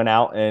reasons, went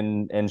out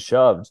and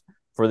shoved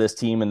for this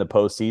team in the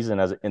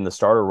postseason as in the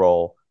starter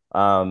role.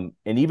 And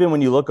even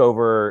when you look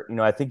over,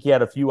 I think he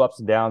had a few ups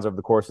and downs over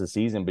the course of the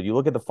season, but you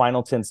look at the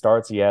final 10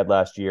 starts he had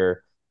last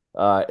year,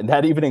 and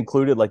that even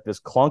included like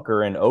this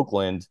clunker in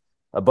Oakland,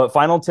 but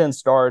final 10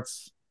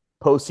 starts,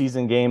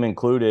 postseason game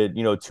included,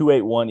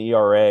 2.81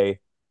 ERA.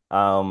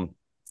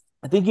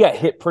 I think he got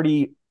hit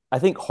pretty,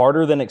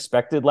 harder than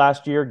expected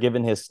last year,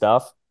 given his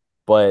stuff.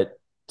 But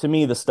to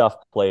me, the stuff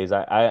plays.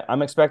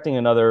 I'm expecting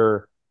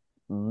another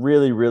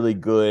really, really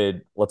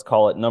good, let's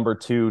call it number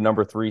 2,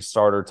 number 3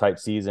 starter type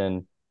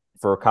season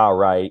for Kyle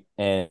Wright.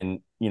 And,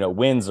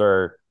 wins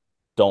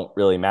don't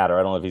really matter.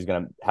 I don't know if he's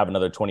going to have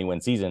another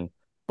 20-win season.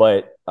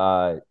 But,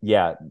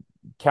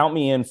 count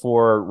me in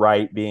for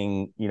Wright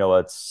being,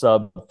 a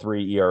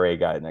sub-3 ERA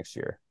guy next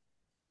year.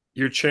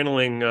 You're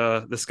channeling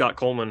the Scott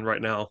Coleman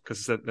right now,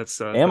 because that's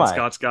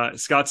Scott's guy.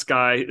 Scott's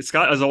guy.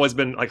 Scott has always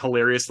been like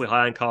hilariously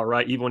high on Kyle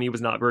Wright, even when he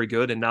was not very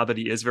good. And now that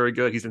he is very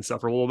good, he's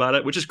insufferable about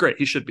it, which is great.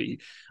 He should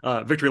be.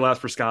 Victory laps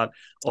for Scott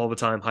all the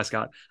time. Hi,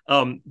 Scott.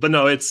 But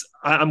no,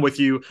 I'm with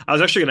you. I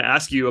was actually going to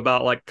ask you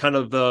about like kind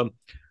of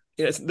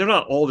they're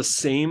not all the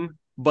same,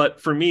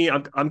 but for me,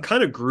 I'm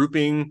kind of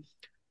grouping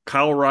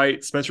Kyle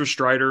Wright, Spencer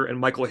Strider, and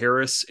Michael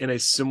Harris in a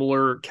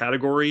similar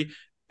category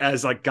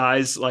as like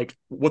guys like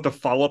what the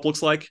follow-up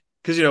looks like.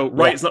 Because,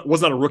 Wright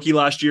was not a rookie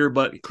last year,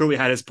 but clearly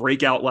had his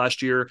breakout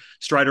last year.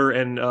 Strider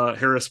and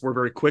Harris were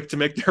very quick to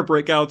make their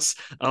breakouts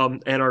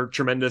and are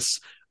tremendous.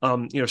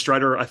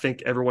 Strider, I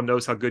think everyone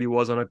knows how good he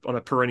was on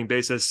a per inning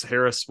basis.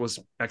 Harris was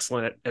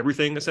excellent at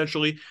everything,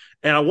 essentially.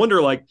 And I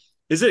wonder, like,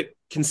 is it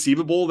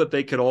conceivable that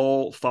they could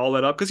all follow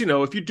that up? Because,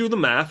 if you do the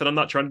math, and I'm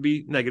not trying to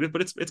be negative,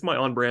 but it's my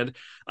on brand,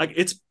 like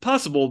it's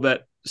possible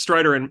that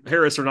Strider and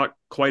Harris are not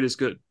quite as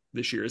good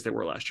this year as they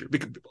were last year,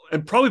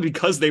 and probably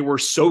because they were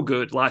so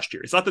good last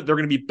year. It's not that they're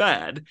going to be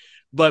bad,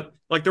 but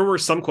like there were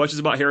some questions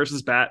about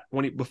Harris's bat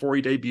before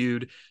he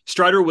debuted.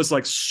 Strider was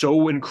like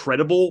so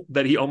incredible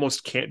that he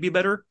almost can't be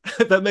better,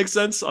 if that makes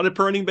sense, on a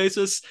per inning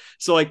basis.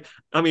 So like,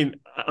 I mean,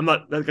 I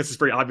guess it's a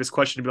very obvious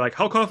question to be like,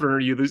 how confident are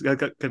you? These guys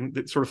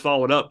can sort of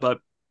follow it up, but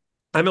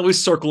I'm at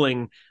least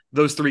circling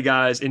those 3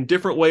 guys in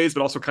different ways,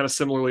 but also kind of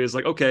similarly as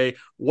like, okay,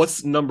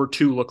 what's number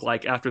 2 look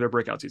like after their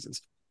breakout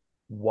seasons?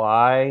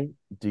 Why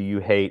do you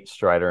hate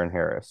Strider and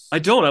Harris? I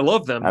don't. I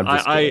love them. I'm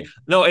just kidding.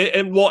 No,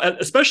 and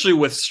especially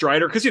with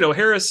Strider, because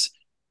Harris,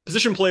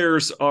 position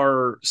players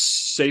are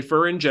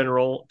safer in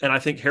general, and I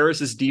think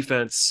Harris's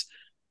defense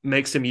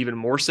makes him even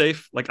more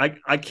safe. Like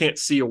I can't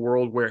see a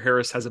world where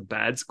Harris has a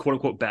bad, quote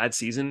unquote, bad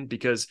season,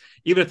 because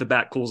even if the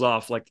bat cools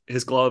off, like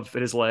his glove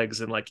and his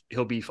legs, and like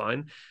he'll be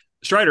fine.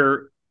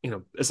 Strider,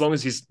 as long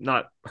as he's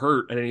not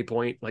hurt at any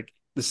point, like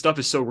the stuff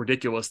is so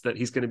ridiculous that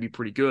he's going to be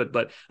pretty good.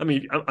 But I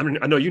mean,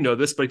 I know you know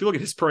this, but if you look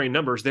at his per inning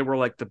numbers, they were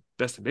like the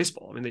best in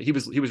baseball. I mean, he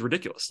was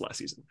ridiculous last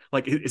season.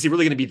 Like, is he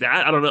really going to be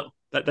that? I don't know.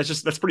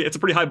 It's a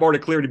pretty high bar to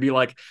clear to be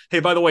like, hey,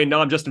 by the way, now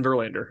I'm Justin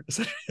Verlander.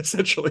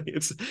 Essentially,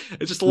 it's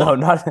just a lot.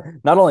 No,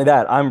 not only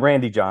that, I'm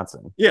Randy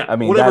Johnson. Yeah, I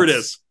mean, whatever it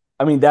is.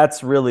 I mean,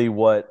 that's really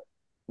what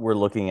we're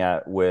looking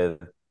at with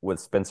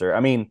Spencer. I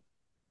mean,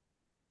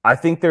 I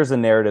think there's a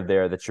narrative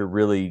there that you're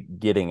really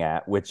getting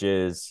at, which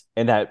is,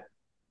 and that,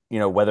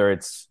 whether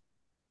it's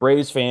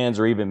Braves fans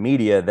or even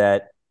media,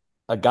 that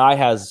a guy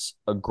has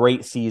a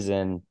great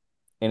season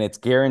and it's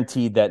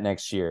guaranteed that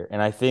next year.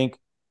 And I think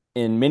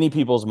in many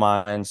people's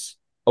minds,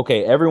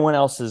 okay, everyone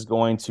else is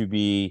going to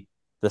be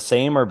the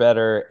same or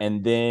better,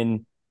 and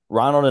then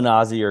Ronald and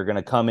Ozzie are going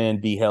to come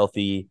in, be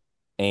healthy,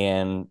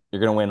 and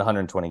you're going to win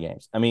 120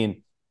 games. I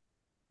mean,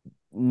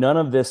 none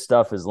of this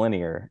stuff is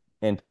linear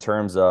in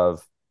terms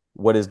of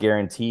what is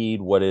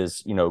guaranteed, what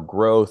is,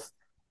 growth.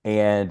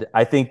 And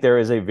I think there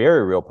is a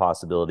very real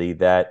possibility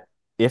that,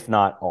 if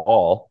not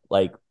all,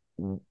 like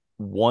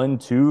 1,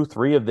 2,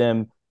 3 of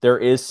them, there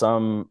is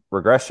some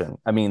regression.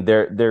 I mean,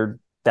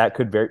 that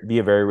could be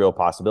a very real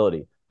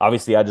possibility.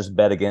 Obviously, I just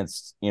bet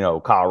against,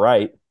 Kyle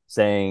Wright,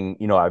 saying,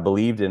 I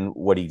believed in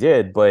what he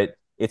did, but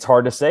it's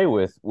hard to say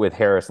with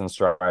Harris and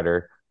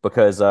Strider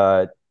because,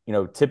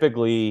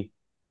 typically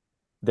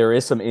there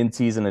is some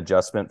in-season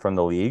adjustment from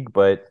the league,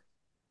 but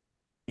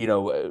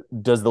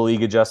does the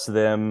league adjust to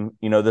them,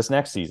 this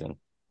next season?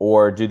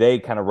 Or do they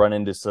kind of run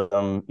into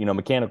some,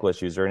 mechanical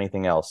issues or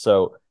anything else?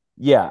 So,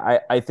 yeah,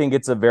 I think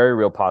it's a very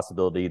real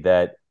possibility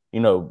that,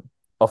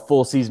 a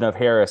full season of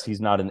Harris,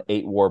 he's not an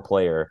 8-WAR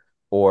player.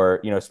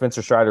 Or,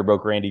 Spencer Strider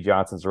broke Randy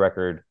Johnson's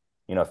record,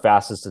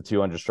 fastest to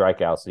 200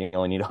 strikeouts. And you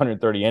only need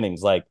 130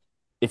 innings. Like,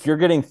 if you're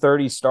getting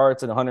 30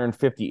 starts and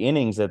 150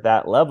 innings at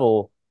that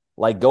level,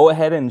 like, go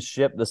ahead and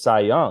ship the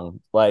Cy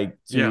Young, like,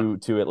 to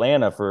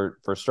Atlanta for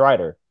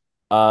Strider.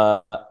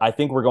 I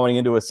think we're going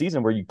into a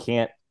season where you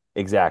can't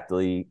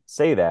exactly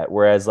say that.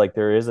 Whereas, like,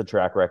 there is a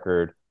track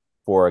record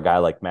for a guy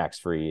like Max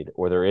Fried,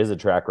 or there is a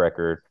track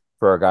record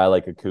for a guy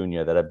like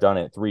Acuna that have done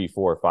it 3,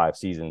 4, 5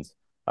 seasons.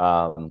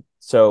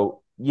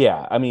 So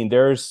yeah, I mean,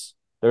 there's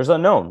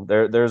unknown,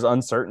 there's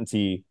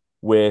uncertainty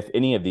with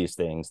any of these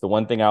things. The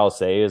one thing I'll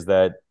say is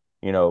that,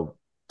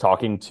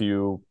 talking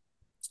to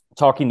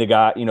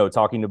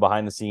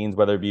behind the scenes,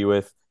 whether it be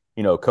with,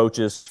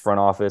 coaches, front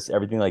office,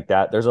 everything like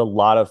that, there's a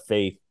lot of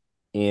faith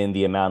in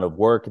the amount of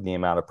work and the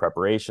amount of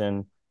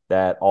preparation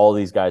that all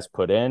these guys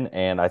put in.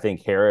 And I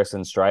think Harris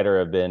and Strider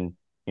have been,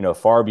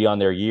 far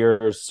beyond their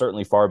years,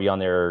 certainly far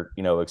beyond their,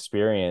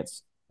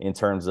 experience in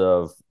terms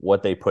of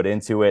what they put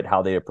into it,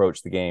 how they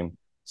approach the game.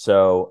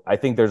 So I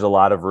think there's a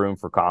lot of room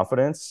for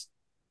confidence,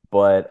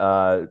 but,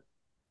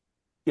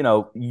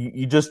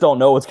 you just don't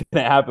know what's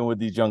going to happen with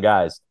these young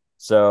guys.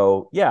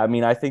 So, yeah, I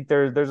mean, I think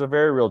there's a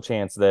very real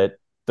chance that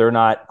they're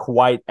not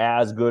quite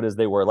as good as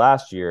they were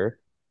last year.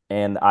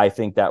 And I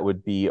think that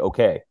would be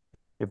okay,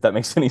 if that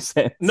makes any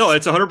sense. No,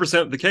 it's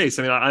 100% the case.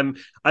 I mean,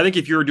 I think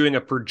if you're doing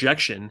a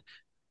projection,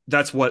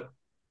 that's what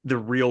the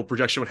real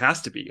projection would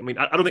has to be. I mean,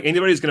 I don't think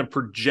anybody's going to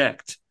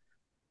project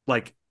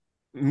like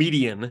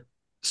median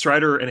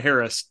Strider and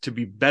Harris to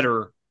be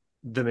better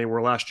than they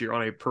were last year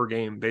on a per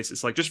game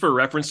basis. Like, just for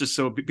reference, just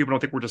so people don't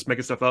think we're just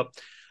making stuff up.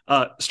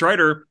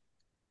 Strider,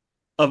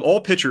 of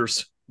all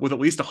pitchers with at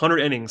least 100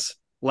 innings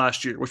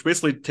last year, which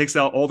basically takes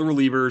out all the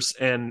relievers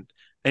and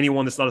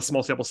anyone that's not a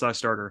small sample size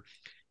starter,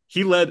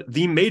 he led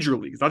the major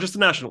leagues, not just the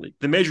National League,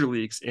 the major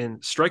leagues in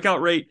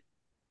strikeout rate,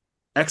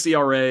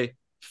 xERA,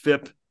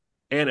 FIP,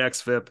 and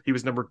xFIP. He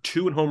was number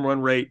 2 in home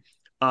run rate.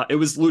 It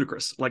was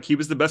ludicrous. Like, he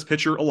was the best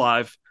pitcher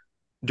alive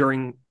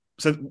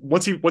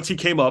once he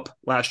came up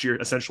last year,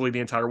 essentially the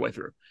entire way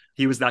through.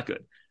 He was that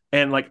good.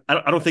 And like,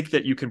 I don't think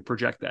that you can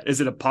project that. Is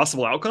it a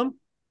possible outcome?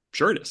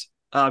 Sure it is.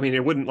 I mean,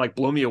 it wouldn't like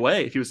blow me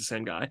away if he was the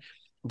same guy.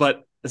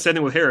 But the same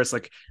thing with Harris.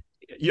 Like,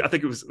 I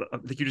think you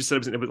just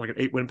said it was like an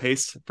 8-win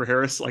pace for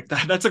Harris. Like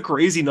that's a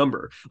crazy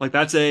number. Like,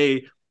 that's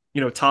a,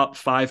 top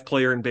 5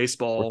 player in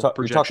baseball.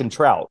 You're talking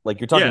Trout. Like,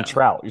 you're talking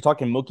Trout. You're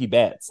talking Mookie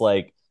Betts.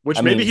 Like,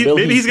 which maybe he's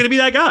going to be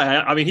that guy.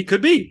 I mean, he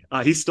could be.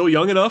 He's still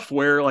young enough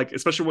where, like,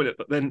 especially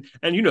when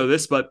and you know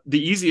this, but the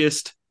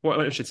easiest,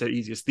 well, I should say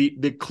easiest,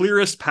 the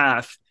clearest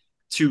path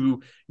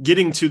to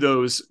getting to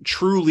those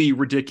truly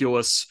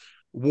ridiculous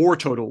WAR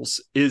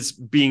totals is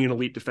being an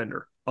elite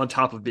defender on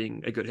top of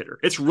being a good hitter.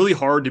 It's really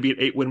hard to be an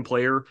 8-win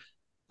player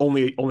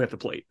only at the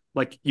plate.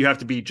 Like, you have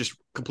to be just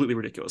completely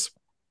ridiculous.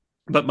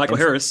 But Michael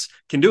Harris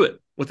can do it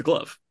with the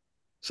glove.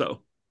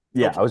 So.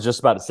 Yeah, I was just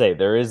about to say,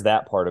 there is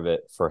that part of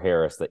it for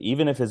Harris, that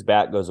even if his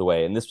bat goes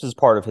away, and this is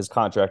part of his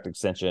contract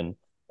extension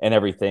and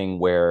everything,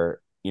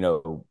 where,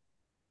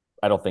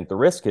 I don't think the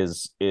risk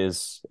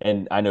is,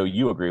 and I know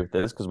you agree with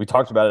this because we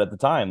talked about it at the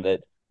time,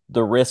 that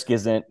the risk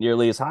isn't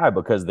nearly as high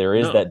because there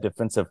is that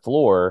defensive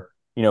floor.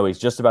 He's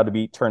just about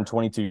to turn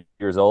 22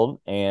 years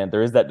old, and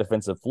there is that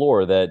defensive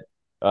floor that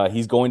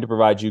he's going to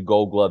provide you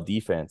Gold Glove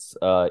defense.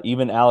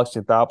 Even Alex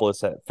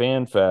Anthopoulos at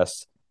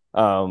FanFest,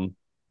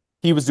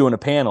 he was doing a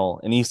panel,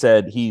 and he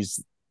said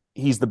he's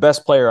the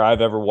best player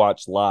I've ever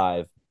watched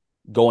live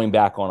going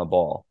back on a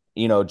ball.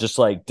 Just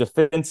like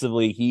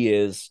defensively, he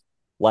is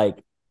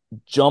like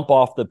jump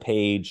off the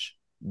page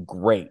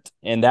great.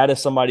 And that is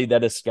somebody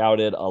that has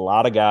scouted a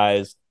lot of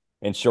guys.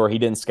 And sure, he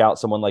didn't scout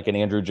someone like an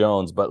Andrew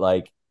Jones, but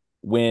like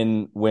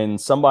when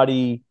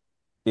somebody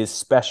is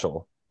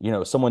special,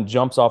 someone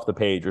jumps off the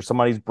page or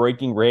somebody's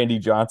breaking Randy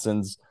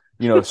Johnson's,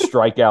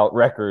 strikeout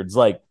records,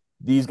 like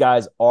these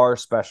guys are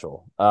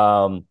special.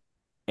 And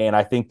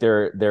I think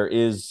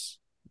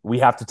we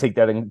have to take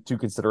that into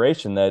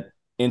consideration that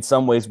in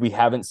some ways we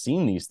haven't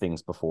seen these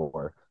things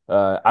before.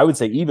 I would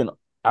say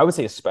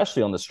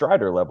especially on the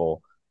Strider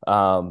level,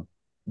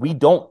 you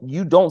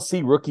don't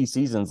see rookie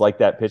seasons like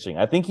that pitching.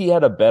 I think he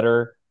had a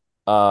better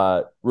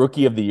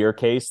rookie of the year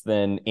case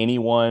than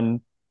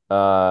anyone.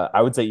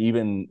 I would say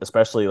even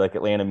especially like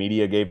Atlanta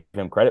media gave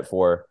him credit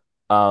for,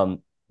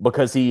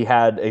 because he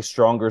had a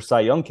stronger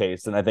Cy Young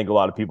case than I think a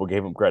lot of people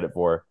gave him credit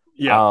for.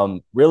 Yeah.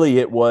 Really,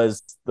 it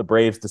was the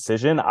Braves'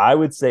 decision. I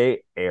would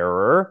say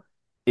error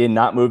in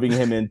not moving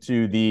him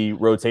into the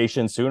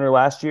rotation sooner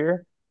last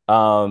year.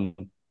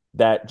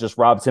 That just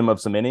robbed him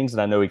of some innings,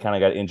 and I know he kind of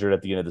got injured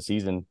at the end of the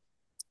season.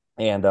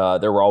 And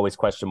there were always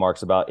question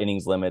marks about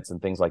innings limits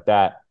and things like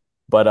that.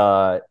 But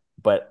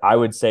I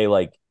would say,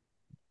 like,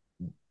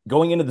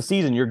 going into the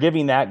season, you're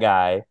giving that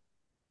guy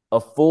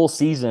a full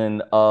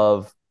season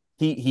of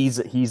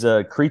he's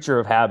a creature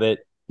of habit.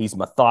 He's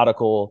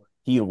methodical.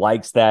 He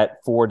likes that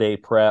 4-day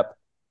prep.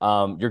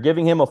 You're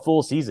giving him a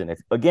full season. If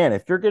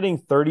you're getting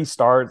 30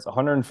 starts,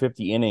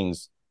 150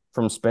 innings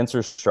from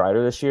Spencer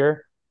Strider this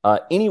year,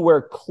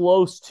 anywhere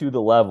close to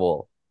the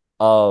level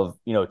of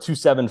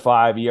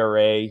 2.75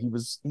 ERA,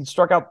 he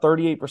struck out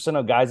 38%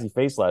 of guys he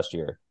faced last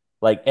year.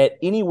 Like at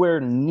anywhere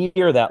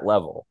near that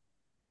level,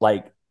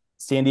 like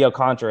Sandy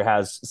Alcantara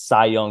has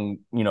Cy Young,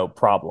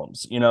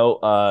 problems.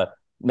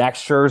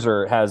 Max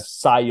Scherzer has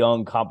Cy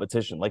Young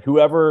competition. Like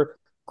whoever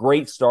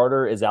great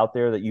starter is out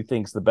there that you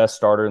think's the best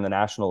starter in the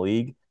National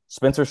League,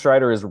 Spencer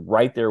Strider is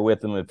right there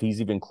with him if he's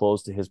even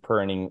close to his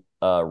per inning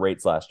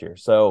rates last year.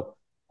 So,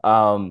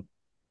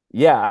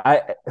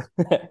 yeah,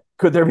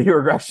 could there be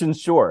regression?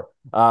 Sure,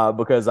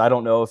 because I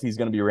don't know if he's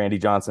going to be Randy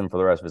Johnson for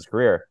the rest of his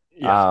career.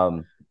 Yeah.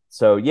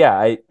 So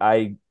yeah,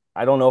 I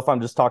don't know if I'm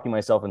just talking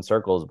myself in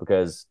circles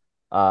because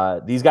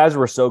these guys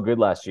were so good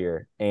last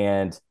year,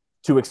 and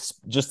to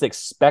just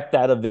expect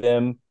that of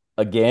them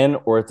again,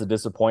 or it's a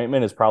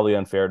disappointment, is probably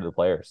unfair to the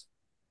players.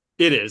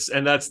 It is,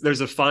 and there's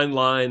a fine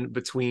line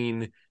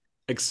between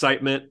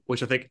excitement,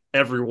 which I think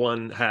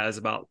everyone has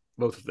about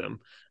both of them,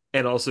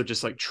 and also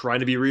just like trying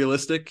to be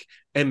realistic.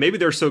 And maybe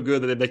they're so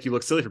good that they make you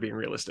look silly for being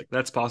realistic.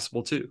 That's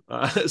possible too.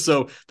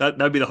 So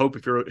that'd be the hope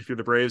if you're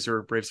the Braves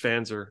or Braves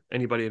fans or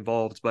anybody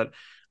involved. But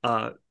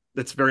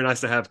it's very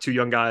nice to have two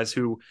young guys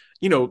who,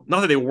 not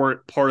that they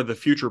weren't part of the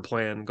future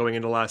plan going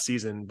into last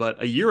season,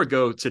 but a year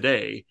ago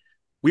today,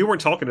 we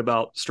weren't talking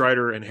about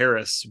Strider and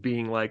Harris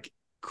being like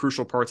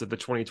crucial parts of the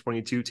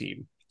 2022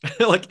 team.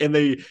 and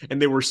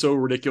they were so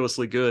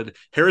ridiculously good.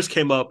 Harris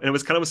came up, and it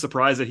was kind of a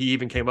surprise that he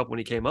even came up when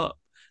he came up,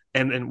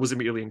 and was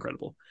immediately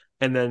incredible.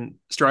 And then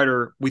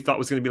Strider, we thought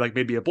was going to be like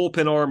maybe a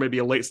bullpen arm, maybe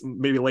a late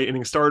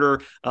inning starter,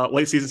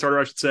 late season starter,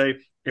 I should say.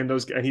 And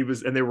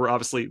they were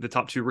obviously the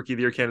top two rookie of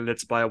the year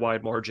candidates by a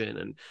wide margin.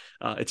 And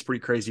it's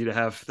pretty crazy to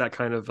have that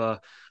kind of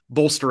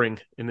bolstering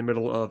in the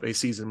middle of a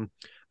season.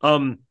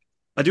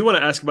 I do want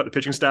to ask about the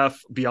pitching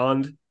staff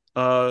beyond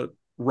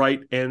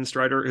Wright and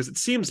Strider, because it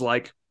seems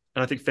like,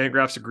 and I think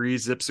Fangraphs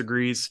agrees, Zips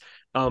agrees,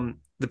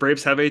 the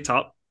Braves have a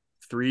top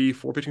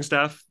 3-4 pitching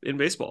staff in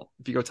baseball.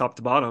 If you go top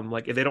to bottom,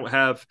 like if they don't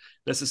have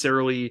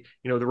necessarily,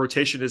 the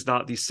rotation is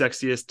not the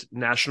sexiest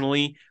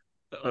nationally,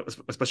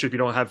 especially if you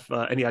don't have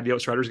any idea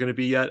what Strider is going to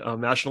be yet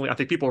nationally. I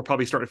think people are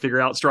probably starting to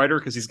figure out Strider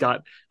because he's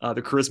got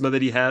the charisma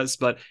that he has.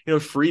 But,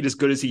 Fried, as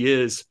good as he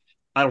is,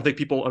 I don't think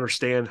people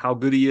understand how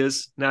good he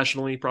is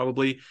nationally,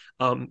 probably.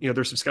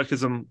 There's some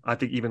skepticism, I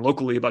think, even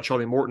locally about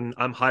Charlie Morton.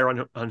 I'm higher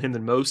on him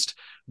than most.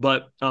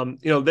 But,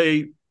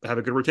 they have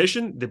a good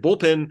rotation. The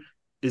bullpen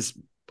is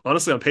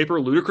honestly on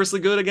paper ludicrously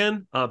good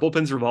again.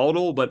 Bullpens are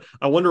volatile, but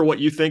I wonder what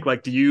you think.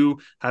 Like, do you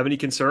have any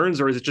concerns,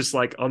 or is it just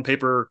like on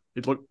paper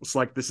it looks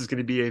like this is going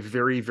to be a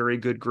very, very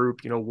good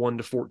group, 1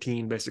 to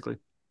 14 basically?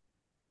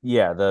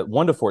 Yeah, the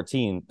 1 to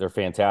 14, they're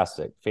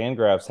fantastic.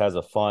 Fangraphs has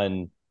a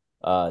fun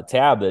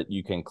tab that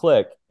you can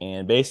click,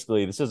 and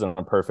basically this isn't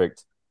a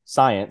perfect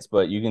science,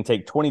 but you can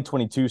take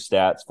 2022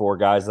 stats for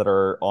guys that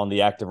are on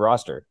the active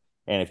roster.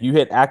 And if you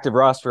hit active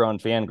roster on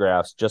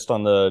Fangraphs, just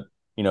on the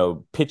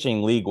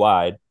pitching league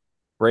wide,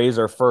 Braves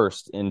are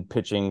first in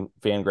pitching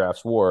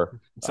Fangraphs WAR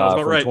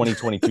for right.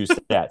 2022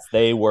 stats.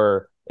 They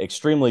were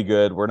extremely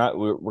good. We're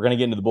going to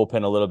get into the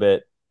bullpen a little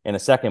bit in a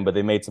second, but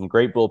they made some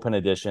great bullpen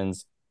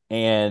additions.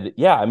 And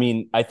yeah, I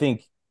mean, I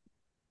think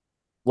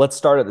let's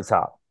start at the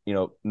top.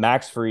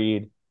 Max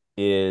Fried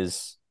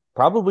is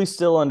probably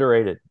still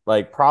underrated.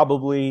 Like,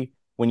 probably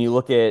when you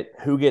look at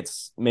who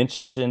gets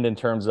mentioned in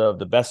terms of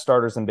the best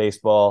starters in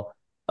baseball,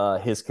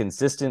 his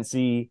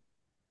consistency,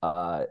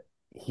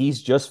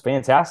 he's just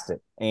fantastic.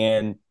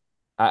 And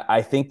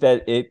I think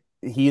that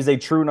he's a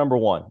true number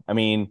one. I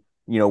mean,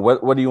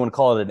 what do you want to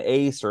call it, an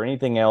ace or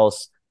anything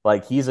else?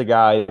 Like, he's a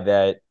guy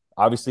that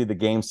obviously the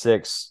Game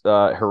 6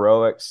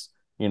 heroics,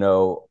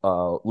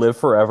 live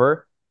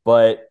forever.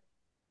 But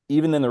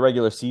even in the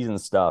regular season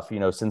stuff,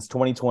 since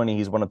 2020,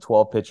 he's one of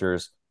 12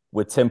 pitchers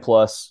with 10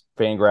 plus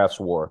Fangraphs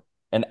WAR.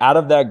 And out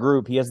of that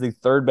group, he has the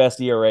third best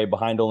ERA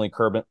behind only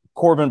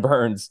Corbin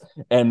Burns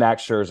and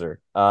Max Scherzer.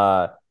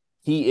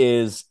 He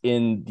is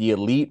in the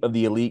elite of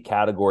the elite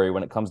category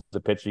when it comes to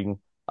pitching.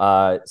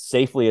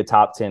 Safely a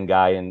top 10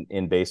 guy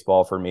in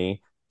baseball for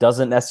me.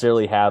 Doesn't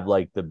necessarily have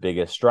like the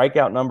biggest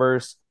strikeout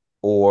numbers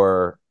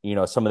or,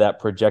 some of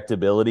that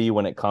projectability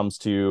when it comes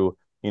to,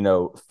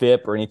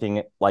 FIP or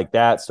anything like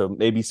that. So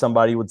maybe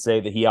somebody would say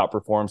that he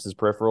outperforms his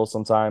peripheral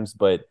sometimes,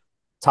 but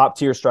top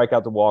tier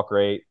strikeout to walk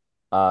rate,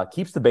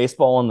 keeps the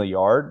baseball in the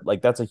yard.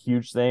 Like, that's a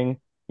huge thing,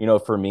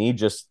 for me,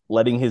 just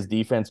letting his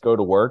defense go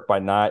to work by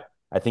not,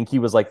 I think he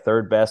was like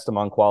third best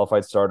among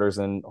qualified starters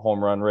in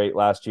home run rate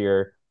last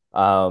year.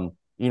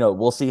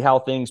 We'll see how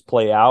things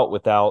play out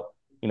without,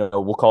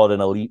 we'll call it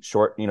an elite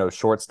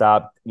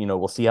shortstop.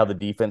 We'll see how the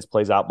defense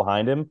plays out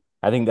behind him.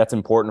 I think that's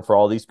important for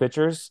all these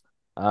pitchers.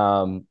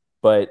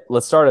 But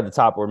let's start at the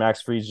top where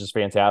Max Fried is just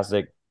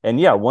fantastic. And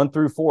yeah, 1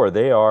 through 4,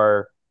 they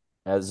are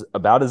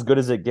about as good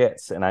as it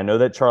gets. And I know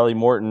that Charlie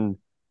Morton,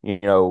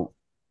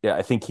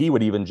 I think he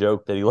would even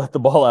joke that he let the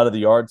ball out of the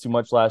yard too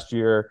much last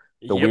year,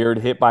 the weird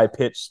hit by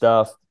pitch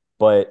stuff.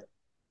 But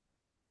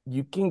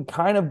you can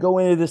kind of go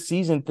into the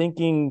season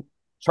thinking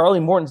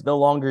Charlie Morton's no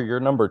longer your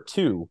number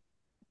 2.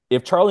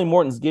 If Charlie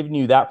Morton's giving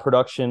you that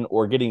production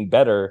or getting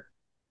better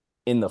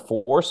in the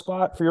 4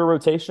 spot for your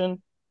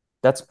rotation,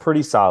 that's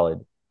pretty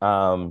solid.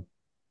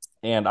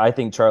 And I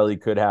think Charlie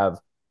could have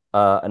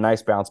a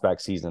nice bounce back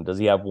season. Does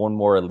he have one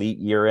more elite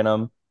year in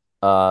him?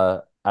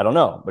 I don't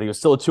know, but he was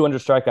still a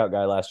 200 strikeout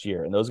guy last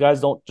year. And those guys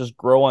don't just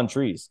grow on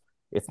trees.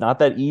 It's not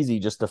that easy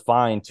just to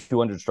find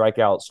 200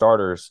 strikeout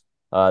starters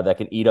that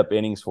can eat up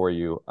innings for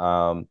you.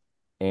 I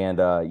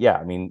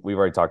mean, we've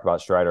already talked about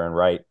Strider and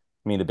Wright.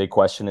 I mean, the big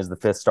question is the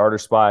 5th starter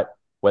spot,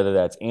 whether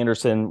that's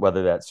Anderson,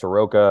 whether that's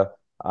Soroka.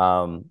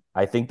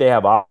 I think they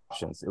have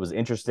options. It was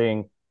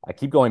interesting. I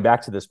keep going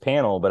back to this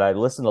panel, but I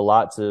listened a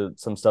lot to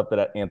some stuff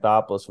that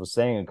Anthopoulos was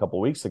saying a couple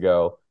of weeks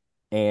ago.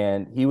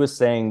 And he was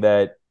saying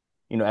that,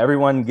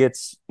 everyone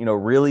gets,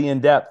 really in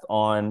depth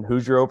on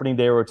who's your opening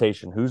day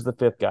rotation, who's the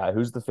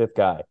 5th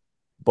guy.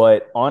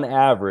 But on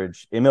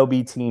average,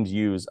 MLB teams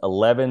use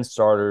 11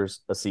 starters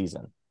a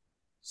season.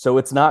 So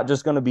it's not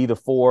just going to be the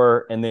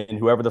 4 and then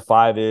whoever the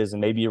 5 is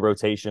and maybe a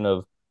rotation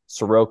of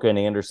Soroka and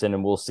Anderson,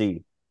 and we'll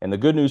see. And the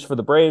good news for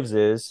the Braves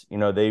is,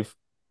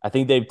 I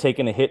think they've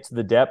taken a hit to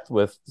the depth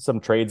with some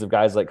trades of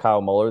guys like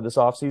Kyle Muller this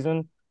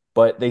offseason,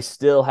 but they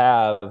still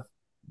have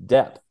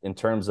depth in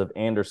terms of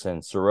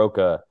Anderson,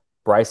 Soroka.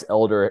 Bryce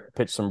Elder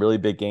pitched some really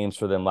big games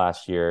for them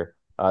last year.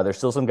 There's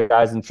still some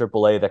guys in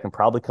AAA that can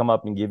probably come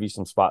up and give you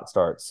some spot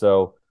starts.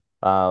 So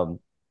I'm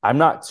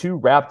not too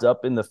wrapped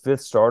up in the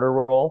 5th starter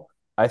role.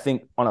 I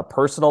think on a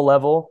personal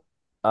level,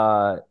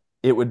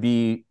 it would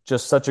be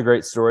just such a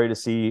great story to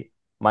see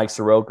Mike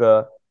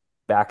Soroka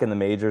back in the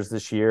majors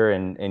this year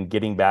and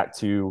getting back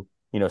to,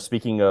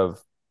 speaking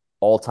of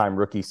all-time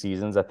rookie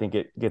seasons, I think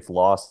it gets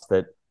lost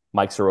that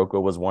Mike Soroka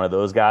was one of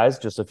those guys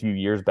just a few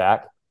years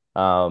back.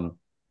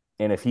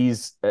 And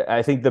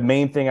I think the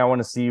main thing I want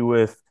to see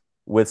with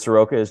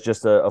Soroka is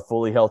just a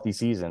fully healthy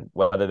season,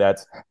 whether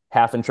that's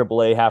half in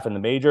AAA, half in the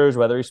majors,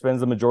 whether he spends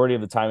the majority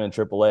of the time in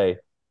AAA,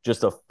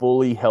 just a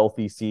fully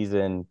healthy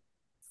season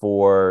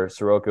for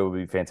Soroka would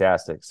be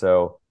fantastic.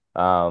 So,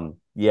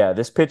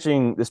 this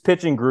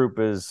pitching group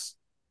is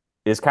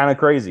kind of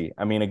crazy.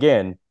 I mean,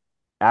 again,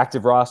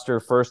 active roster,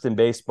 1st in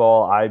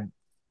baseball.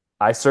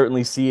 I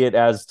certainly see it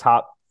as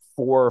top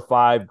 4 or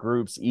 5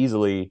 groups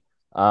easily.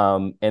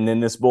 And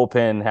then this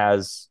bullpen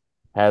has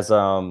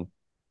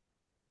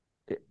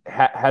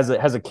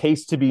a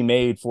case to be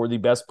made for the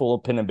best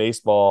bullpen in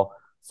baseball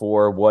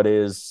for what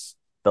is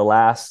the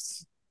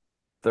last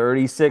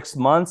 36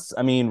 months.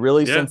 I mean,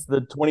 really, since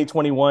the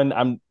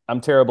 2021,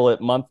 I'm terrible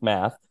at month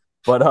math,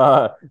 but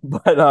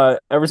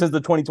ever since the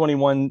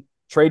 2021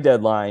 trade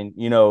deadline,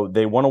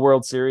 they won a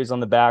World Series on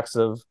the backs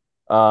of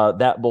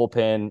that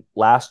bullpen.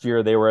 Last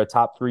year, they were a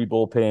top 3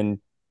 bullpen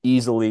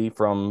easily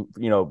from,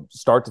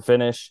 start to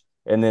finish.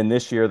 And then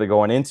this year they're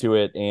going into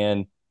it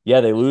and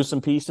they lose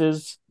some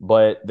pieces,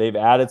 but they've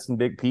added some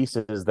big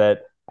pieces that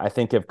I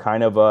think have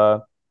kind of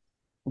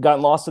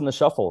gotten lost in the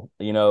shuffle.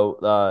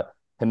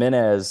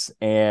 Jimenez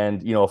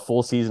and, a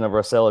full season of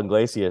Raisel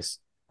Iglesias.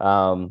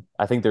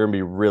 I think they're going to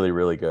be really,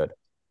 really good.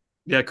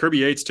 Yeah, Kirby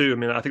Yates too. I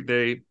mean, I think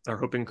they are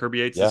hoping Kirby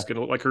Yates is going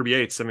to look like Kirby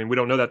Yates. I mean, we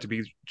don't know that to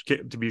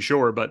be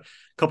sure, but a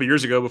couple of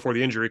years ago before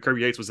the injury,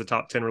 Kirby Yates was the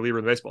top 10 reliever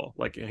in baseball.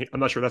 Like, I'm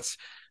not sure that's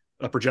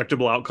a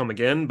projectable outcome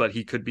again, but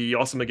he could be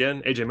awesome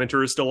again. AJ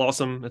Minter is still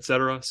awesome,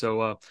 etc.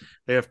 So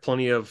they have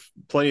plenty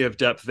of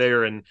depth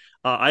there. And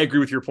I agree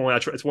with your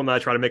point. It's one that I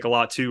try to make a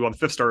lot too on the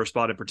fifth starter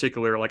spot in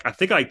particular. Like I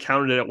think I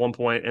counted it at one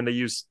point, and they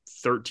used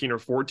 13 or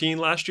 14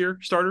 last year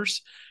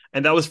starters,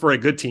 and that was for a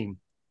good team.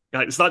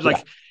 It's not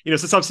like,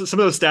 some of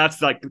those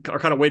stats like are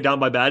kind of weighed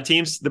down by bad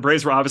teams. The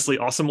Braves were obviously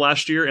awesome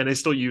last year, and they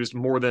still used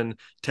more than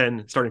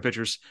 10 starting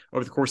pitchers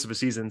over the course of a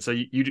season. So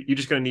you're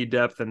just going to need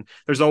depth, and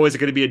there's always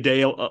going to be a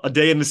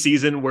day in the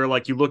season where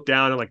like you look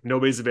down and like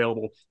nobody's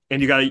available,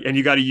 and you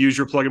got to use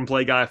your plug and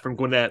play guy from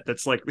Gwinnett.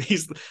 That's like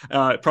he's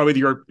probably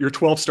your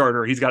 12th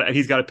starter. He's got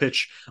to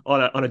pitch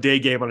on a day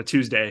game on a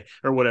Tuesday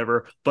or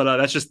whatever. But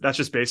that's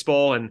just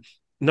baseball, and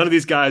none of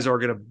these guys are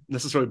going to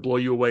necessarily blow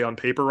you away on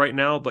paper right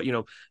now, but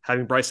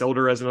having Bryce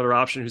Elder as another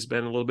option who's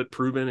been a little bit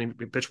proven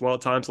and pitched well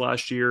at times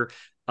last year.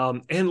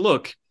 And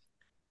look,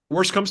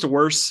 worst comes to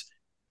worse,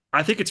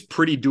 I think it's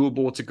pretty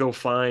doable to go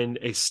find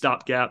a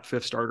stopgap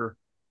fifth starter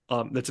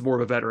that's more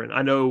of a veteran.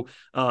 I know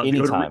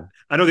anytime.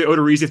 I know the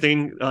Odorizzi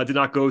thing did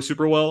not go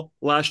super well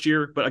last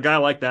year, but a guy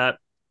like that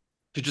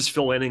to just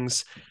fill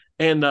innings.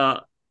 And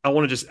I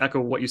want to just echo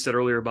what you said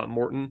earlier about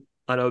Morton.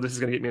 I know this is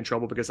going to get me in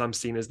trouble because I'm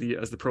seen as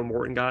the pro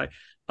Morton guy.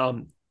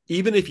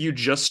 Even if you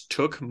just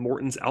took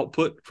Morton's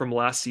output from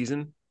last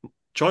season,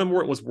 Charlie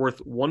Morton was worth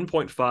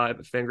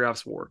 1.5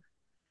 Fangraphs WAR.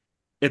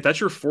 If that's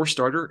your fourth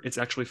starter, it's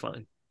actually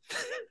fine.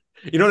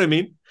 You know what I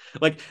mean?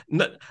 Like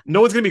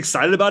no one's going to be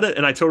excited about it,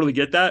 and I totally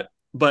get that.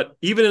 But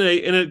even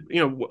in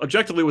a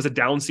objectively it was a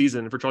down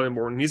season for Charlie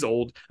Morton. He's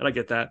old, and I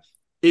get that.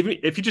 Even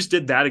if you just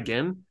did that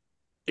again,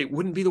 it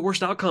wouldn't be the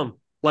worst outcome.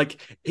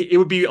 Like it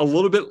would be a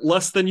little bit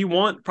less than you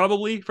want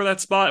probably for that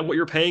spot and what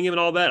you're paying him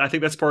and all that. I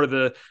think that's part of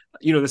the,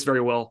 this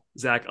very well,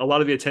 Zach. A lot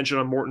of the attention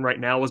on Morton right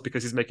now is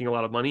because he's making a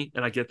lot of money,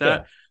 and I get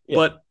that. Yeah.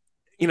 But,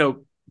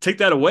 take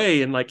that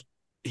away, and like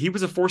he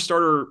was a four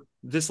starter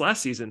this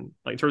last season,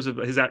 like in terms of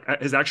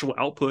his actual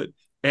output,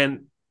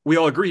 and we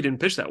all agree he didn't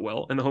pitch that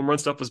well, and the home run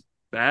stuff was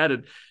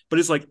bad. But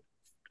it's like,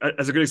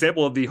 as a good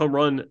example of the home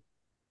run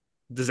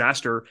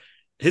disaster,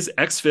 his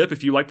xFIP,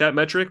 if you like that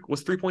metric,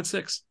 was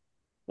 3.6.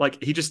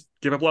 Like he just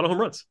gave up a lot of home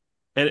runs,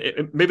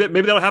 and maybe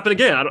that'll happen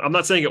again. I'm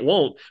not saying it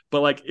won't,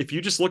 but like if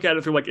you just look at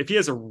it through, like if he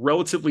has a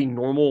relatively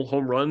normal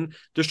home run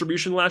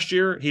distribution last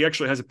year, he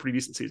actually has a pretty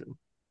decent season.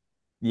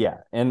 Yeah,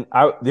 and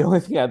the only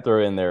thing I'd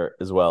throw in there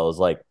as well is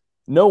like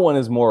no one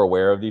is more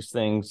aware of these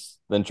things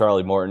than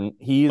Charlie Morton.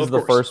 He's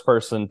the first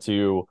person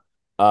to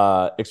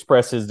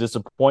express his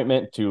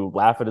disappointment, to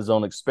laugh at his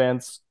own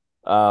expense.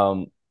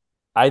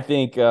 I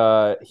think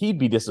he'd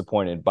be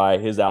disappointed by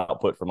his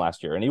output from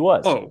last year, and he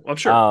was. Oh, I'm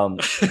sure.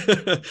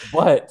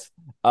 But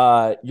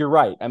you're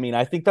right. I mean,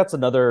 I think that's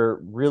another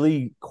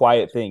really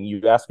quiet thing.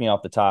 You asked me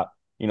off the top,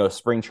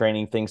 spring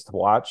training things to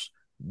watch.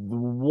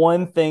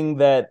 One thing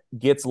that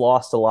gets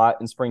lost a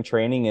lot in spring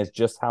training is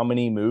just how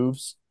many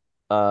moves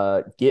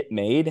get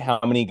made, how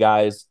many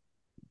guys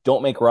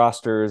don't make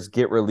rosters,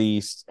 get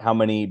released, how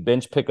many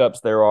bench pickups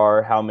there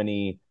are, how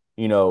many,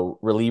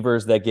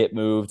 relievers that get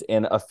moved.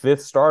 And a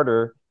fifth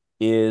starter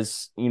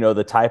is,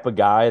 the type of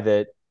guy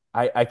that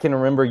I can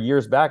remember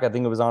years back. I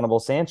think it was Anibal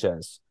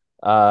Sanchez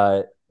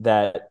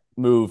that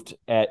moved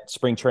at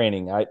spring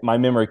training. My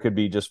memory could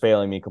be just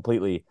failing me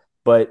completely.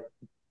 But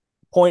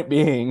point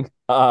being,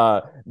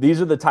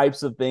 these are the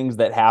types of things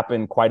that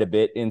happen quite a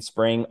bit in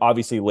spring,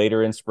 obviously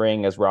later in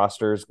spring as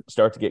rosters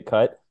start to get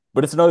cut.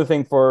 But it's another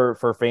thing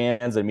for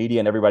fans and media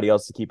and everybody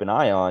else to keep an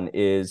eye on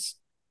is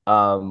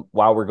while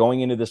we're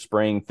going into the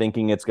spring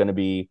thinking it's going to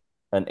be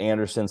an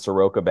Anderson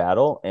Soroka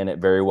battle, and it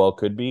very well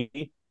could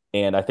be.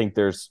 And I think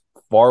there's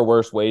far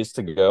worse ways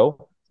to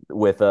go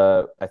with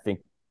I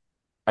think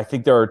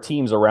there are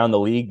teams around the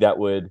league that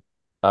would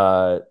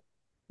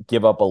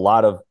give up a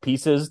lot of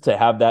pieces to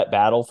have that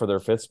battle for their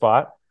fifth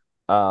spot.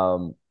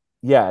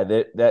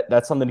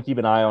 That's something to keep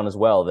an eye on as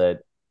well, that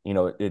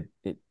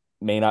it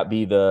may not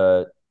be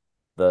the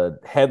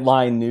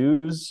headline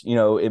news,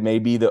 it may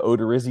be the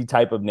Odorizzi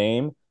type of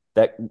name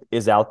that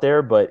is out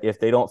there, but if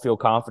they don't feel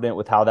confident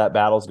with how that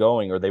battle's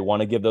going, or they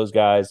want to give those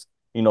guys,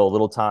 a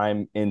little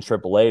time in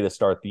AAA to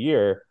start the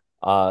year,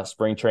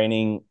 spring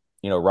training,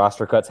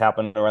 roster cuts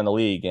happen around the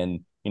league,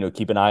 and,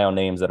 keep an eye on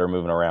names that are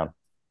moving around.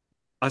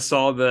 I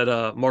saw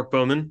that Mark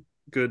Bowman,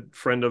 good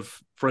friend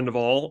of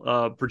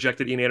all,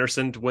 projected Ian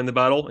Anderson to win the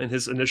battle in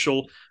his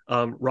initial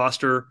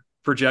roster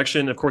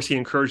projection. Of course, he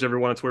encouraged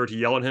everyone on Twitter to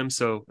yell at him.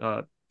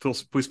 So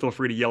please feel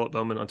free to yell at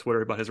Bowman on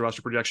Twitter about his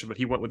roster projection, but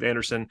he went with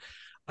Anderson.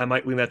 I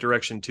might lean that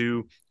direction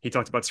too. He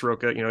talked about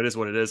Soroka. It is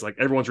what it is. Like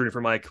everyone's rooting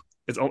for Mike.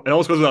 It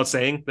almost goes without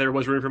saying that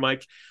everyone's rooting for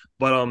Mike.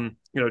 But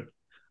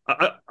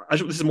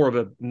this is more of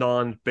a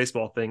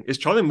non-baseball thing. Is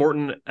Charlie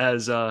Morton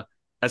as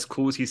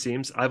cool as he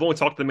seems? I've only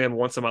talked to the man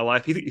once in my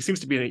life. He seems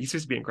to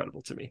be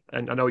incredible to me,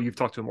 and I know you've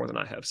talked to him more than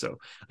I have. So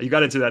you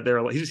got into that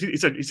there. He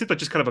seems like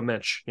just kind of a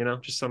mensch,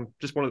 just a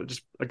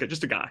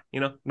guy,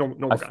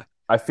 normal guy.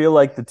 I feel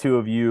like the two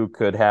of you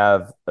could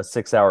have a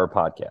 6-hour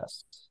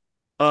podcast.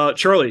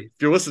 Charlie,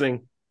 if you're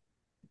listening,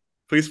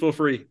 please feel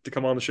free to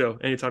come on the show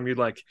anytime you'd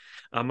like.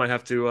 I might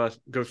have to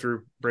go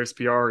through Braves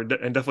PR and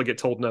definitely get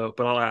told no,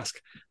 but I'll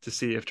ask to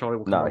see if Charlie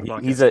will come on the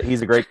podcast.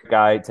 He's a great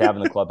guy to have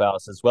in the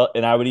clubhouse as well.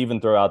 And I would even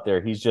throw out there,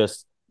 he's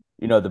just,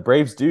 the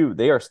Braves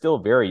they are still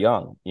very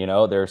young.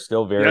 They're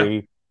still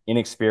very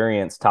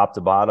inexperienced top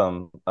to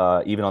bottom,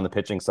 even on the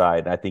pitching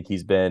side. And I think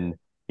he's been,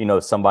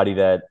 somebody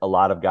that a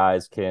lot of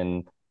guys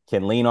can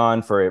lean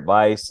on for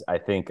advice. I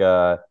think,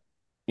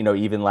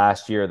 even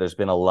last year, there's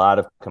been a lot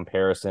of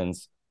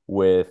comparisons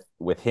with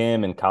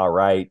him and Kyle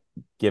Wright,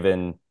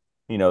 given,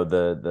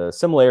 the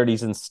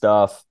similarities and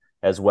stuff,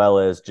 as well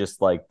as just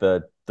like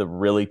the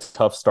really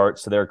tough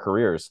starts to their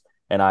careers.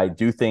 And I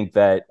do think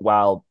that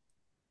while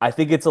I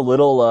think it's a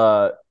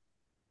little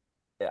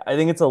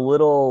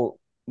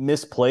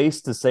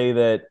misplaced to say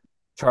that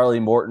Charlie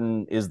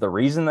Morton is the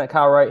reason that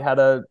Kyle Wright had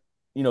a,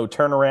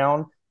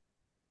 turnaround.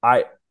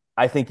 I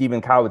think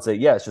even Kyle would say,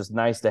 yeah, it's just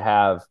nice to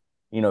have,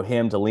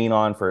 him to lean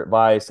on for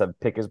advice. I've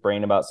pick his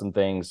brain about some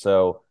things.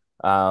 So,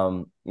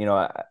 I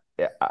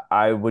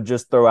would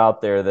just throw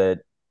out there that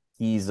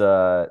he's,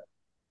 I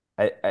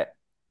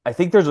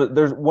think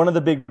there's one of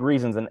the big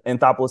reasons, and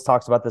Anthopoulos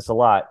talks about this a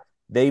lot.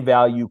 They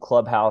value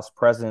clubhouse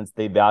presence.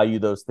 They value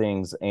those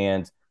things.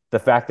 And the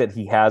fact that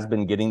he has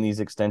been getting these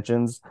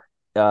extensions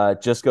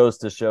just goes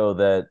to show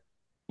that,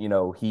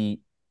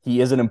 he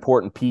is an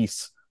important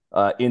piece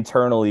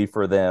internally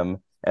for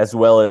them, as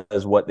well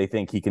as what they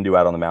think he can do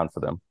out on the mound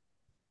for them.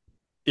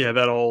 Yeah,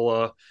 that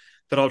all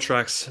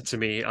tracks to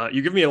me.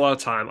 You give me a lot of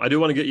time. I do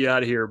want to get you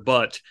out of here,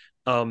 but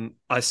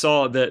I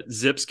saw that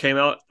Zips came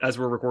out as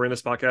we're recording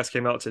this podcast,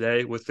 came out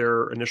today with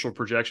their initial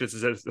projections.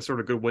 It's a sort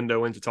of good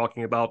window into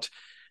talking about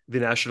the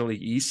National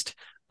League East.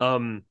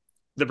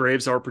 The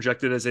Braves are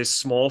projected as a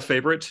small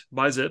favorite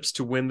by Zips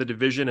to win the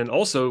division, and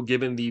also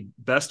given the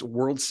best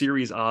World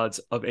Series odds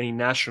of any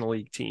National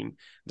League team.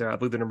 I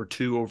believe they're number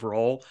 2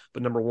 overall,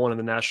 but number 1 in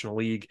the National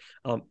League.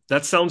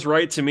 That sounds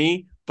right to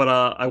me, but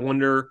I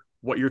wonder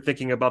what you're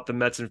thinking about the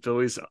Mets and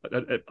Phillies.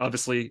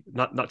 Obviously,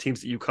 not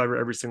teams that you cover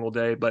every single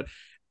day, but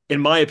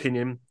in my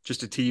opinion, just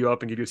to tee you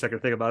up and give you a second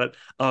to think about it,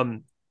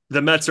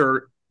 the Mets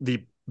are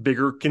the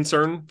bigger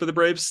concern for the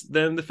Braves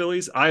than the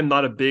Phillies. I'm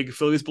not a big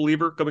Phillies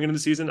believer coming into the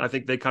season. I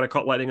think they kind of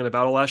caught lightning in the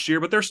battle last year,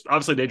 but they're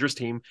obviously a dangerous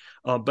team.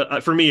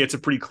 But for me, it's a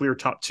pretty clear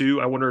top 2.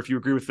 I wonder if you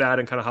agree with that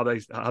and kind of how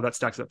that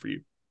stacks up for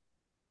you.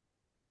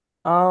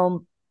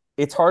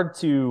 It's hard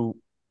to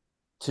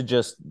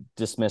just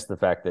dismiss the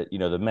fact that,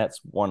 the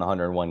Mets won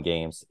 101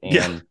 games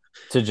and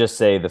to just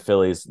say the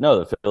Phillies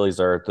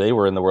they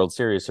were in the World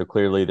Series. So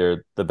clearly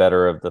they're the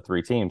better of the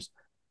 3 teams.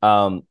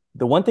 The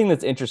one thing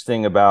that's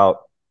interesting about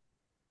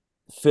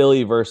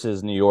Philly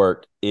versus New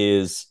York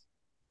is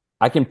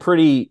it's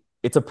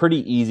a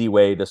pretty easy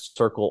way to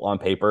circle on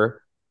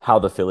paper how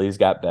the Phillies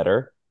got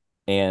better.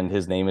 And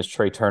his name is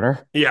Trey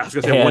Turner. Yeah, I was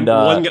going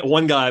to say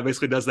one guy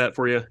basically does that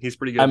for you. He's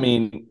pretty good. I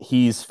mean,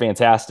 he's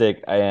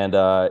fantastic. And,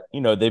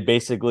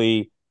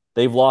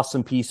 they've lost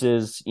some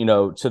pieces,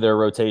 to their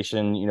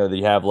rotation.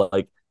 They have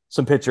like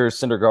some pitchers,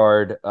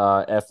 Syndergaard,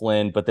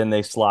 Eflin, but then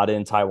they slot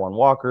in Taijuan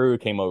Walker, who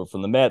came over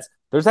from the Mets.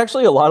 There's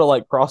actually a lot of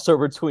like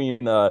crossover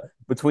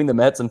between the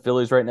Mets and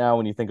Phillies right now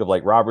when you think of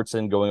like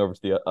Robertson going over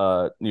to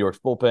the New York's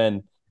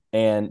bullpen.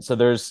 And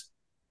so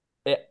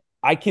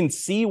I can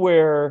see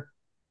where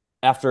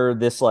after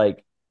this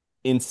like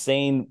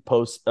insane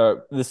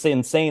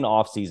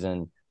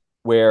offseason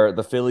where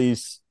the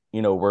Phillies,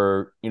 we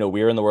were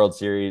in the World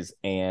Series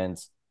and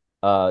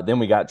then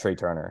we got Trey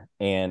Turner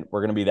and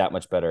we're going to be that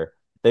much better.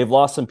 They've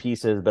lost some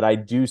pieces, but I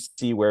do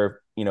see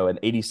where, an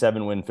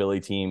 87 win Philly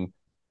team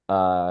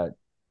kind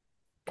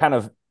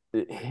of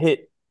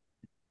hit.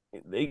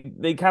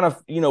 They kind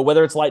of,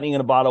 whether it's lightning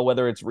in a bottle,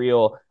 whether it's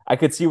real, I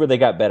could see where they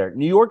got better.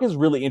 New York is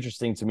really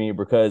interesting to me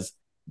because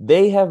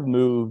they have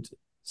moved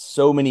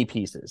so many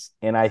pieces.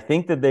 And I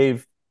think that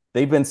they've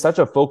been such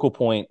a focal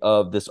point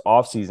of this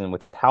offseason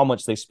with how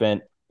much they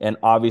spent. And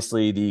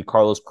obviously the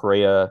Carlos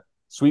Correa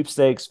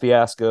sweepstakes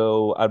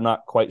fiasco. I'm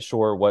not quite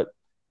sure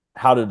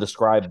how to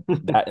describe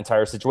that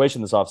entire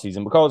situation this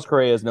offseason, but Carlos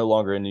Correa is no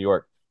longer in New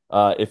York,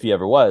 if he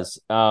ever was.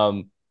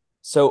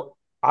 So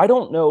I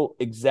don't know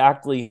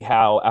exactly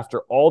how,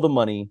 after all the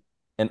money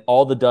and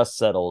all the dust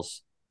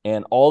settles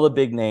and all the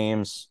big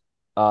names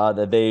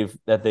that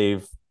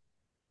they've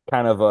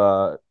kind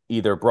of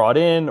either brought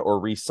in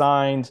or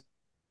re-signed,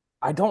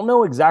 I don't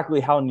know exactly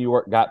how New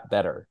York got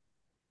better.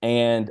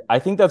 And I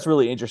think that's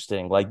really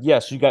interesting. Like,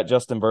 yes, you got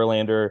Justin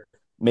Verlander.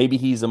 Maybe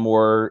he's a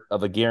more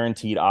of a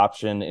guaranteed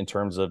option in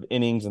terms of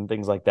innings and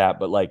things like that.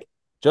 But like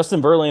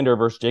Justin Verlander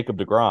versus Jacob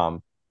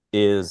deGrom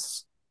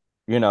is,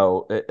 I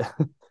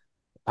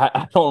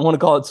don't want to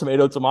call it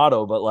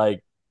tomato, but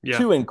like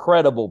two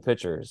incredible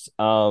pitchers.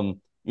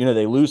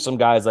 They lose some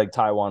guys like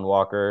Taijuan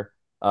Walker.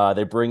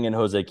 They bring in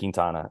Jose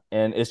Quintana.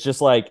 And it's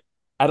just like,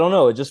 I don't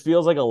know. It just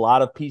feels like a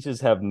lot of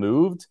pieces have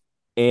moved.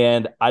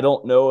 And I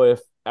don't know if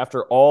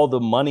after all the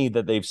money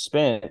that they've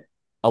spent,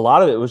 a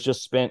lot of it was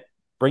just spent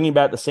bringing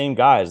back the same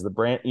guys,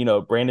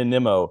 Brandon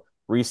Nimmo,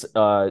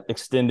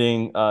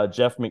 extending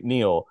Jeff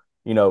McNeil,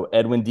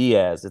 Edwin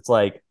Diaz. It's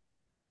like,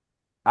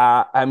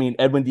 I mean,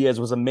 Edwin Diaz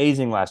was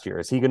amazing last year.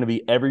 Is he going to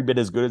be every bit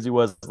as good as he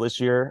was this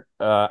year?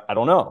 I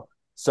don't know.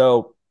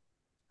 So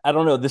I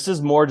don't know. This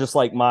is more just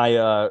like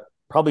my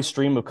probably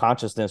stream of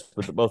consciousness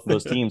with both of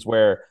those teams,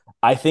 where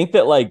I think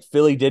that like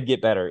Philly did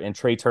get better, and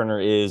Trey Turner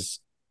is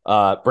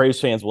Braves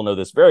fans will know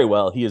this very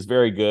well. He is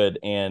very good,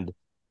 and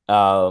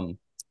um,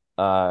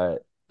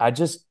 I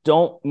just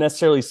don't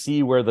necessarily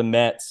see where the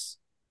Mets,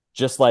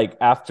 just like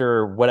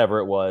after whatever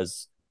it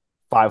was,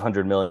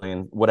 500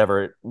 million,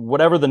 whatever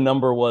the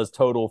number was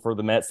total for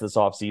the Mets this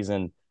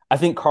offseason, I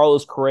think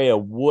Carlos Correa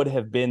would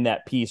have been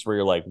that piece where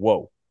you're like,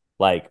 whoa,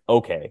 like,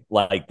 okay,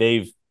 like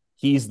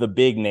he's the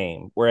big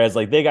name. Whereas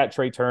like they got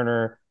Trey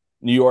Turner,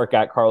 New York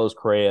got Carlos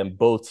Correa, and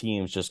both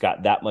teams just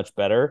got that much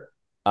better.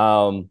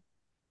 I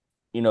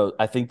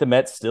think the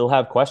Mets still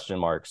have question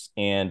marks.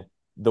 And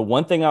the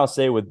one thing I'll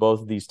say with both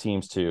of these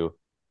teams too,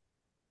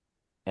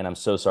 and I'm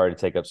so sorry to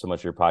take up so much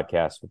of your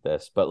podcast with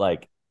this, but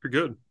like, You're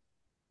good.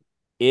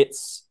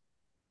 It's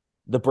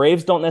the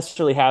Braves don't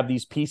necessarily have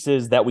these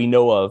pieces that we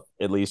know of.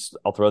 At least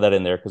I'll throw that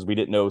in there because we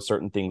didn't know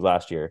certain things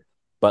last year.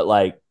 But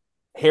like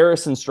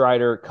Harrison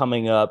Strider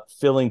coming up,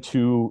 filling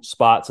 2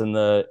 spots in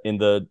the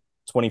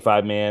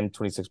 25-man,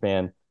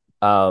 26-man.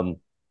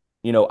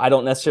 I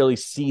don't necessarily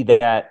see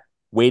that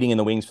waiting in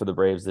the wings for the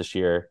Braves this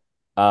year.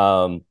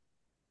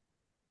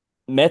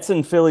 Mets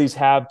and Phillies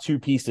have 2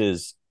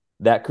 pieces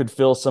that could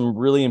fill some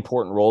really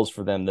important roles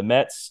for them. The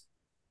Mets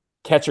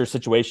catcher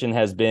situation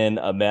has been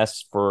a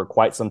mess for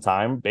quite some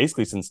time,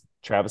 basically since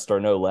Travis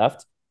d'Arnaud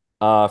left.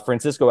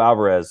 Francisco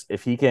Alvarez,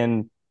 if he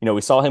can,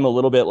 we saw him a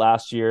little bit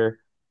last year.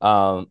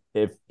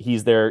 If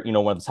he's there,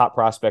 one of the top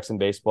prospects in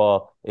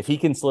baseball, if he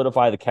can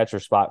solidify the catcher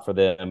spot for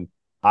them,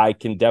 I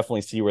can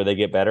definitely see where they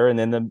get better. And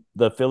then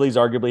the Phillies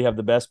arguably have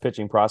the best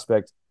pitching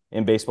prospect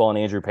in baseball in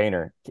Andrew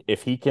Painter.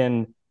 If he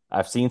can,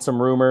 I've seen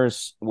some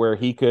rumors where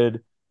he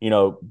could,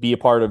 be a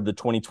part of the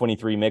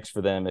 2023 mix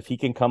for them. If he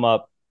can come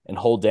up and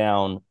hold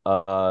down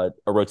a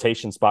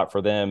rotation spot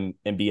for them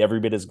and be every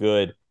bit as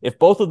good. If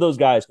both of those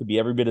guys could be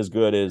every bit as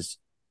good as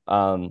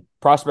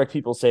prospect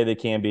people say they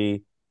can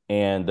be,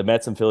 and the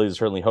Mets and Phillies are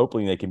certainly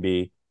hoping they can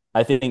be,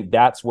 I think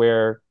that's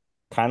where,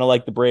 kind of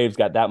like the Braves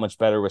got that much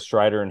better with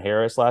Strider and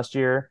Harris last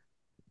year,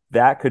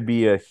 that could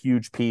be a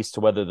huge piece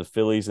to whether the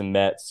Phillies and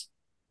Mets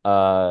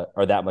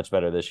are that much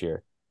better this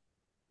year.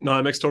 No,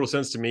 it makes total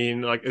sense to me.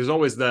 And like, there's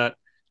always that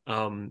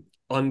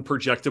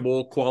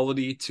unprojectable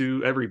quality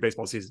to every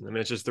baseball season. I mean,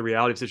 it's just the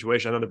reality of the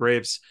situation. I know the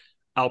Braves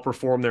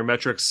outperform their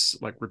metrics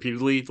like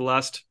repeatedly the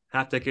last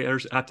half decade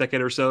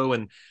or so,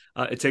 and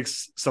it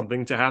takes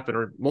something to happen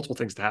or multiple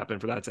things to happen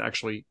for that to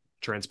actually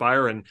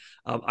transpire. And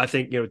I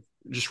think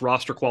just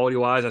roster quality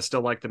wise, I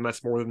still like the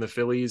Mets more than the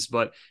Phillies.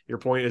 But your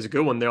point is a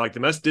good one there. Like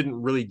the Mets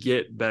didn't really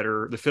get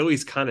better. The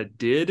Phillies kind of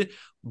did,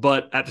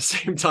 but at the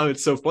same time,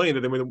 it's so funny that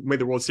they made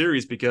the World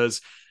Series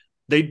because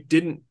they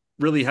didn't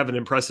really have an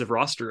impressive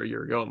roster a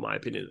year ago, in my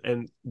opinion.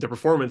 And the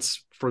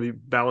performance for the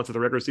balance of the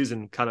regular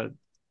season kind of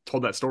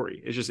told that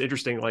story. It's just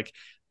interesting. Like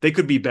they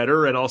could be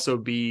better and also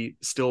be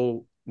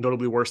still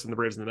notably worse than the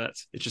Braves and the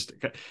Mets. It's just,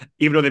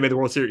 even though they made the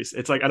World Series,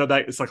 it's like, I know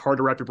that it's like hard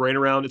to wrap your brain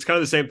around. It's kind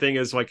of the same thing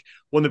as like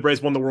when the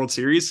Braves won the World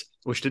Series,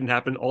 which didn't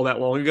happen all that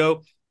long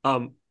ago.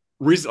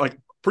 Like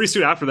pretty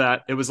soon after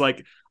that, it was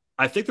like,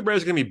 I think the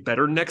Braves are going to be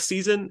better next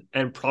season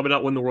and probably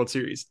not win the World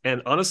Series.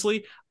 And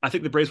honestly, I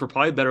think the Braves were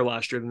probably better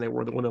last year than they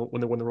were when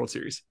they won the World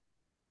Series,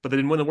 but they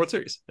didn't win the World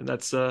Series. And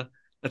that's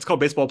called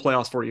baseball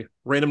playoffs for you.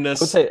 Randomness,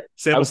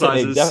 sample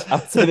sizes. I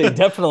would say they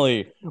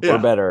definitely were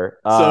better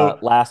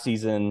last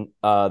season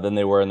than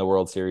they were in the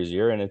World Series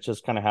year. And it's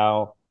just kind of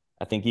how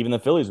I think even the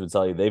Phillies would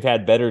tell you they've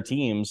had better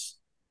teams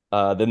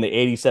than the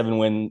 87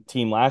 win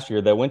team last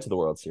year that went to the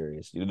World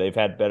Series. They've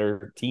had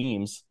better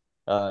teams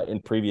in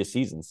previous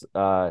seasons.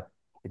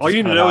 All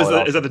you need to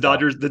know is that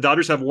the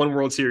Dodgers have won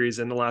World Series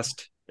in the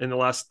last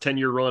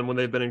 10-year run when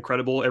they've been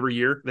incredible every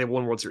year. They have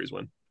one World Series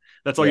win.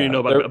 That's all you need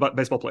to know about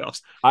baseball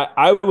playoffs.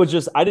 I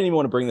didn't even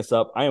want to bring this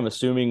up. I am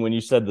assuming when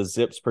you said the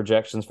Zips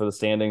projections for the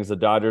standings, the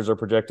Dodgers are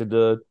projected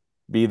to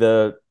be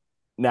the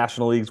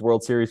National League's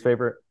World Series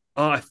favorite.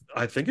 I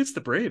think it's the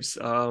Braves.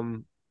 I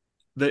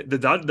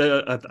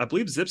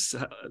believe Zips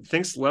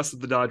thinks less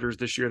of the Dodgers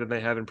this year than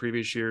they have in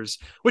previous years,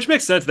 which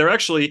makes sense. They're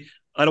actually,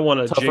 I don't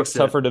want to jinx it.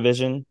 Tougher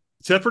division.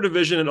 Tougher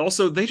division, and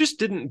also they just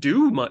didn't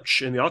do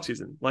much in the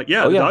offseason. Like, the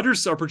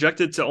Dodgers are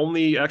projected to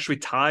only actually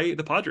tie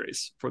the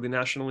Padres for the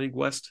National League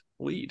West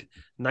lead.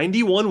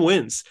 91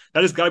 wins.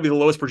 That has got to be the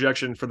lowest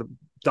projection for the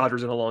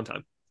Dodgers in a long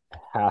time.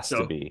 Has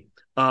to be.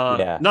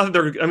 Not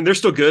that they're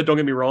still good, don't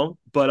get me wrong,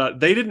 but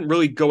they didn't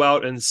really go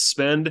out and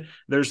spend.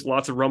 There's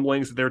lots of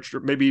rumblings that they're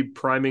maybe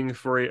priming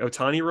for a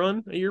Ohtani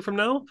run a year from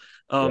now,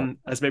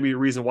 as maybe a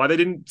reason why they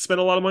didn't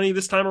spend a lot of money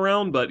this time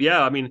around. But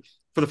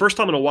for the first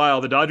time in a while,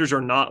 the Dodgers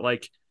are not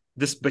like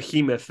this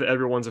behemoth that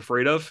everyone's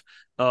afraid of.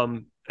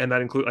 And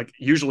that includes, like,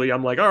 usually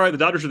I'm like, all right, the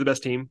Dodgers are the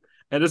best team.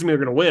 And it doesn't mean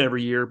they're going to win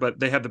every year, but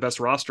they have the best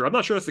roster. I'm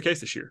not sure that's the case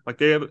this year. Like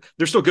they're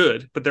still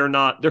good, but they're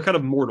kind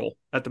of mortal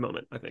at the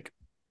moment, I think.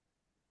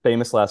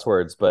 Famous last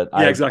words, but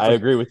exactly. I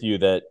agree with you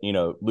that,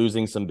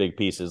 losing some big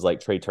pieces like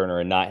Trey Turner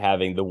and not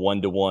having the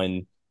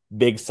 1-to-1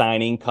 big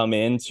signing come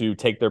in to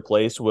take their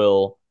place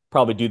will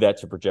probably do that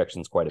to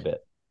projections quite a bit.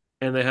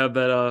 And they have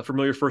that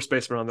familiar first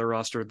baseman on their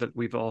roster that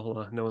we've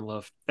all know and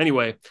love.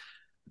 Anyway,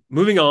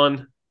 moving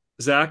on,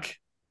 Zach,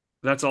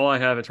 that's all I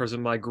have in terms of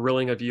my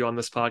grilling of you on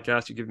this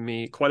podcast. You've given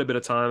me quite a bit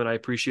of time, and I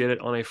appreciate it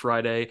on a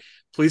Friday.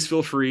 Please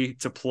feel free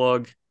to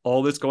plug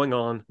all that's going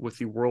on with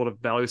the world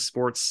of Bally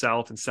Sports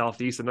South and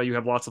Southeast. I know you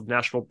have lots of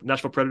Nashville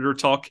Predator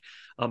talk.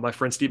 My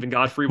friend Stephen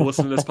Godfrey will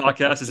listen to this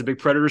podcast. He's a big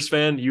Predators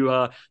fan.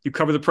 You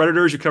cover the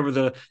Predators, you cover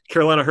the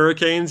Carolina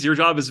Hurricanes. Your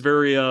job is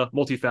very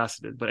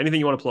multifaceted, but anything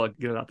you want to plug,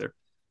 get it out there.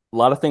 A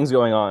lot of things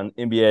going on,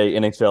 NBA,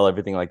 NHL,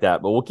 everything like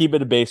that. But we'll keep it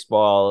to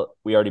baseball.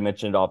 We already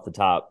mentioned off the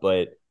top,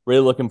 but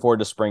really looking forward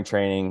to spring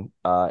training,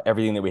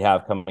 everything that we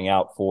have coming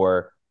out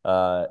for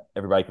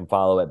everybody can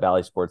follow at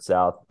Bally Sports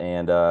South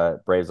and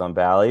Braves on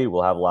Bally.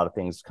 We'll have a lot of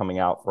things coming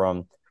out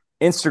from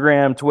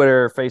Instagram,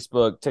 Twitter,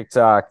 Facebook,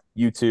 TikTok,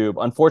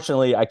 YouTube.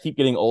 Unfortunately, I keep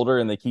getting older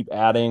and they keep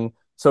adding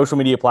social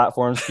media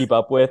platforms to keep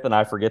up with, and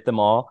I forget them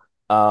all.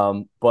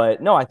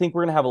 But no, I think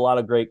we're going to have a lot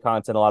of great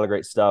content, a lot of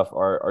great stuff.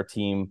 Our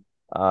team,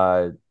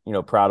 proud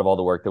of all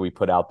the work that we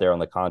put out there on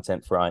the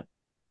content front.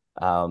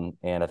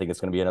 And I think it's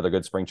going to be another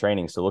good spring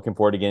training. So looking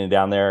forward to getting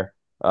down there.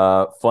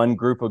 Fun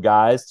group of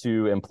guys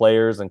and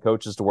players and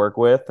coaches to work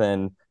with.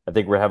 And I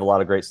think we're going to have a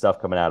lot of great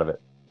stuff coming out of it.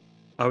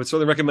 I would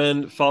certainly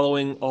recommend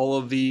following all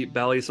of the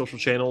Bally social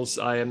channels.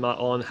 I am not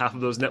on half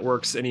of those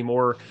networks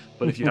anymore,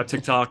 but if you have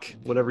TikTok,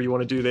 whatever you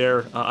want to do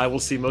there, I will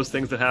see most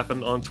things that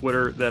happen on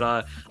Twitter that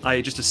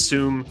I just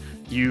assume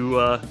you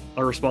are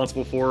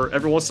responsible for.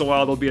 Every once in a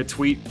while, there'll be a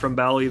tweet from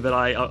Bally that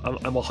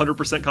I'm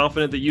 100%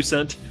 confident that you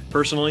sent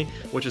personally,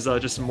 which is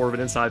just more of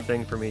an inside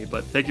thing for me.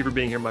 But thank you for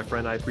being here, my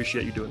friend. I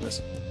appreciate you doing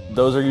this.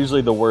 Those are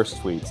usually the worst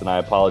tweets, and I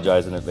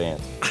apologize in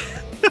advance.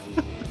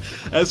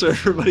 As for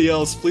everybody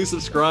else, please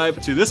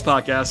subscribe to this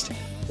podcast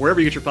wherever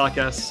you get your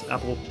podcasts,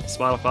 Apple,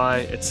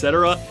 Spotify,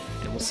 etc.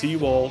 And we'll see you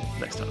all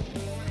next time.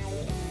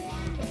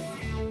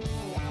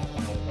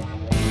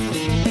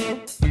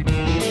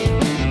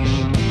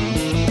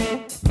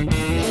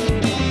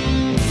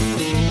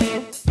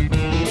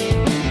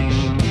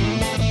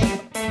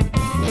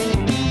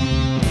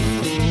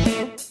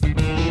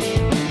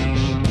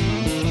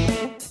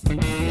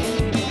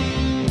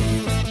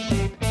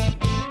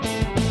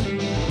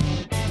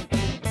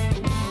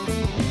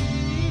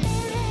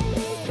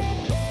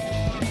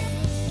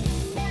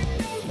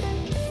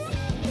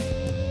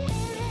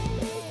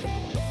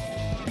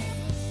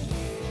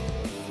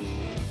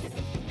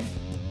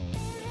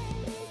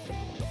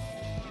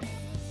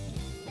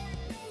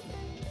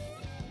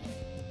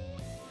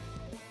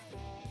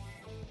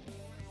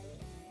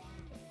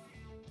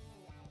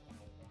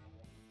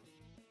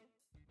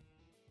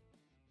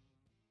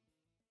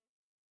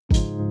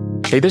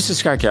 Hey, this is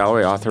Scott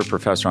Galloway, author,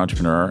 professor,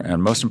 entrepreneur,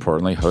 and most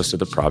importantly, host of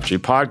the Prop G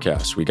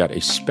podcast. We got a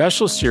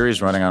special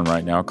series running on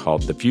right now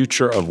called The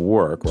Future of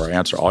Work, where I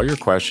answer all your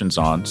questions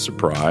on,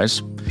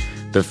 surprise,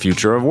 the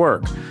future of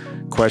work.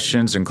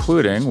 Questions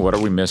including, what are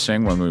we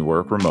missing when we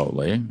work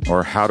remotely?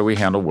 Or how do we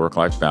handle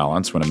work-life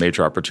balance when a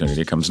major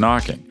opportunity comes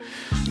knocking?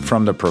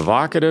 From the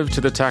provocative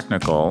to the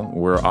technical,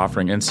 we're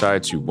offering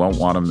insights you won't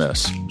want to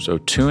miss. So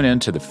tune in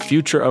to The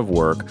Future of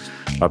Work,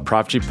 a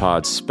Prop G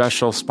Pod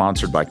special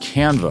sponsored by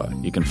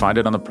Canva. You can find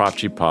it on the Prop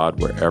G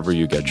Pod wherever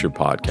you get your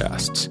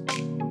podcasts.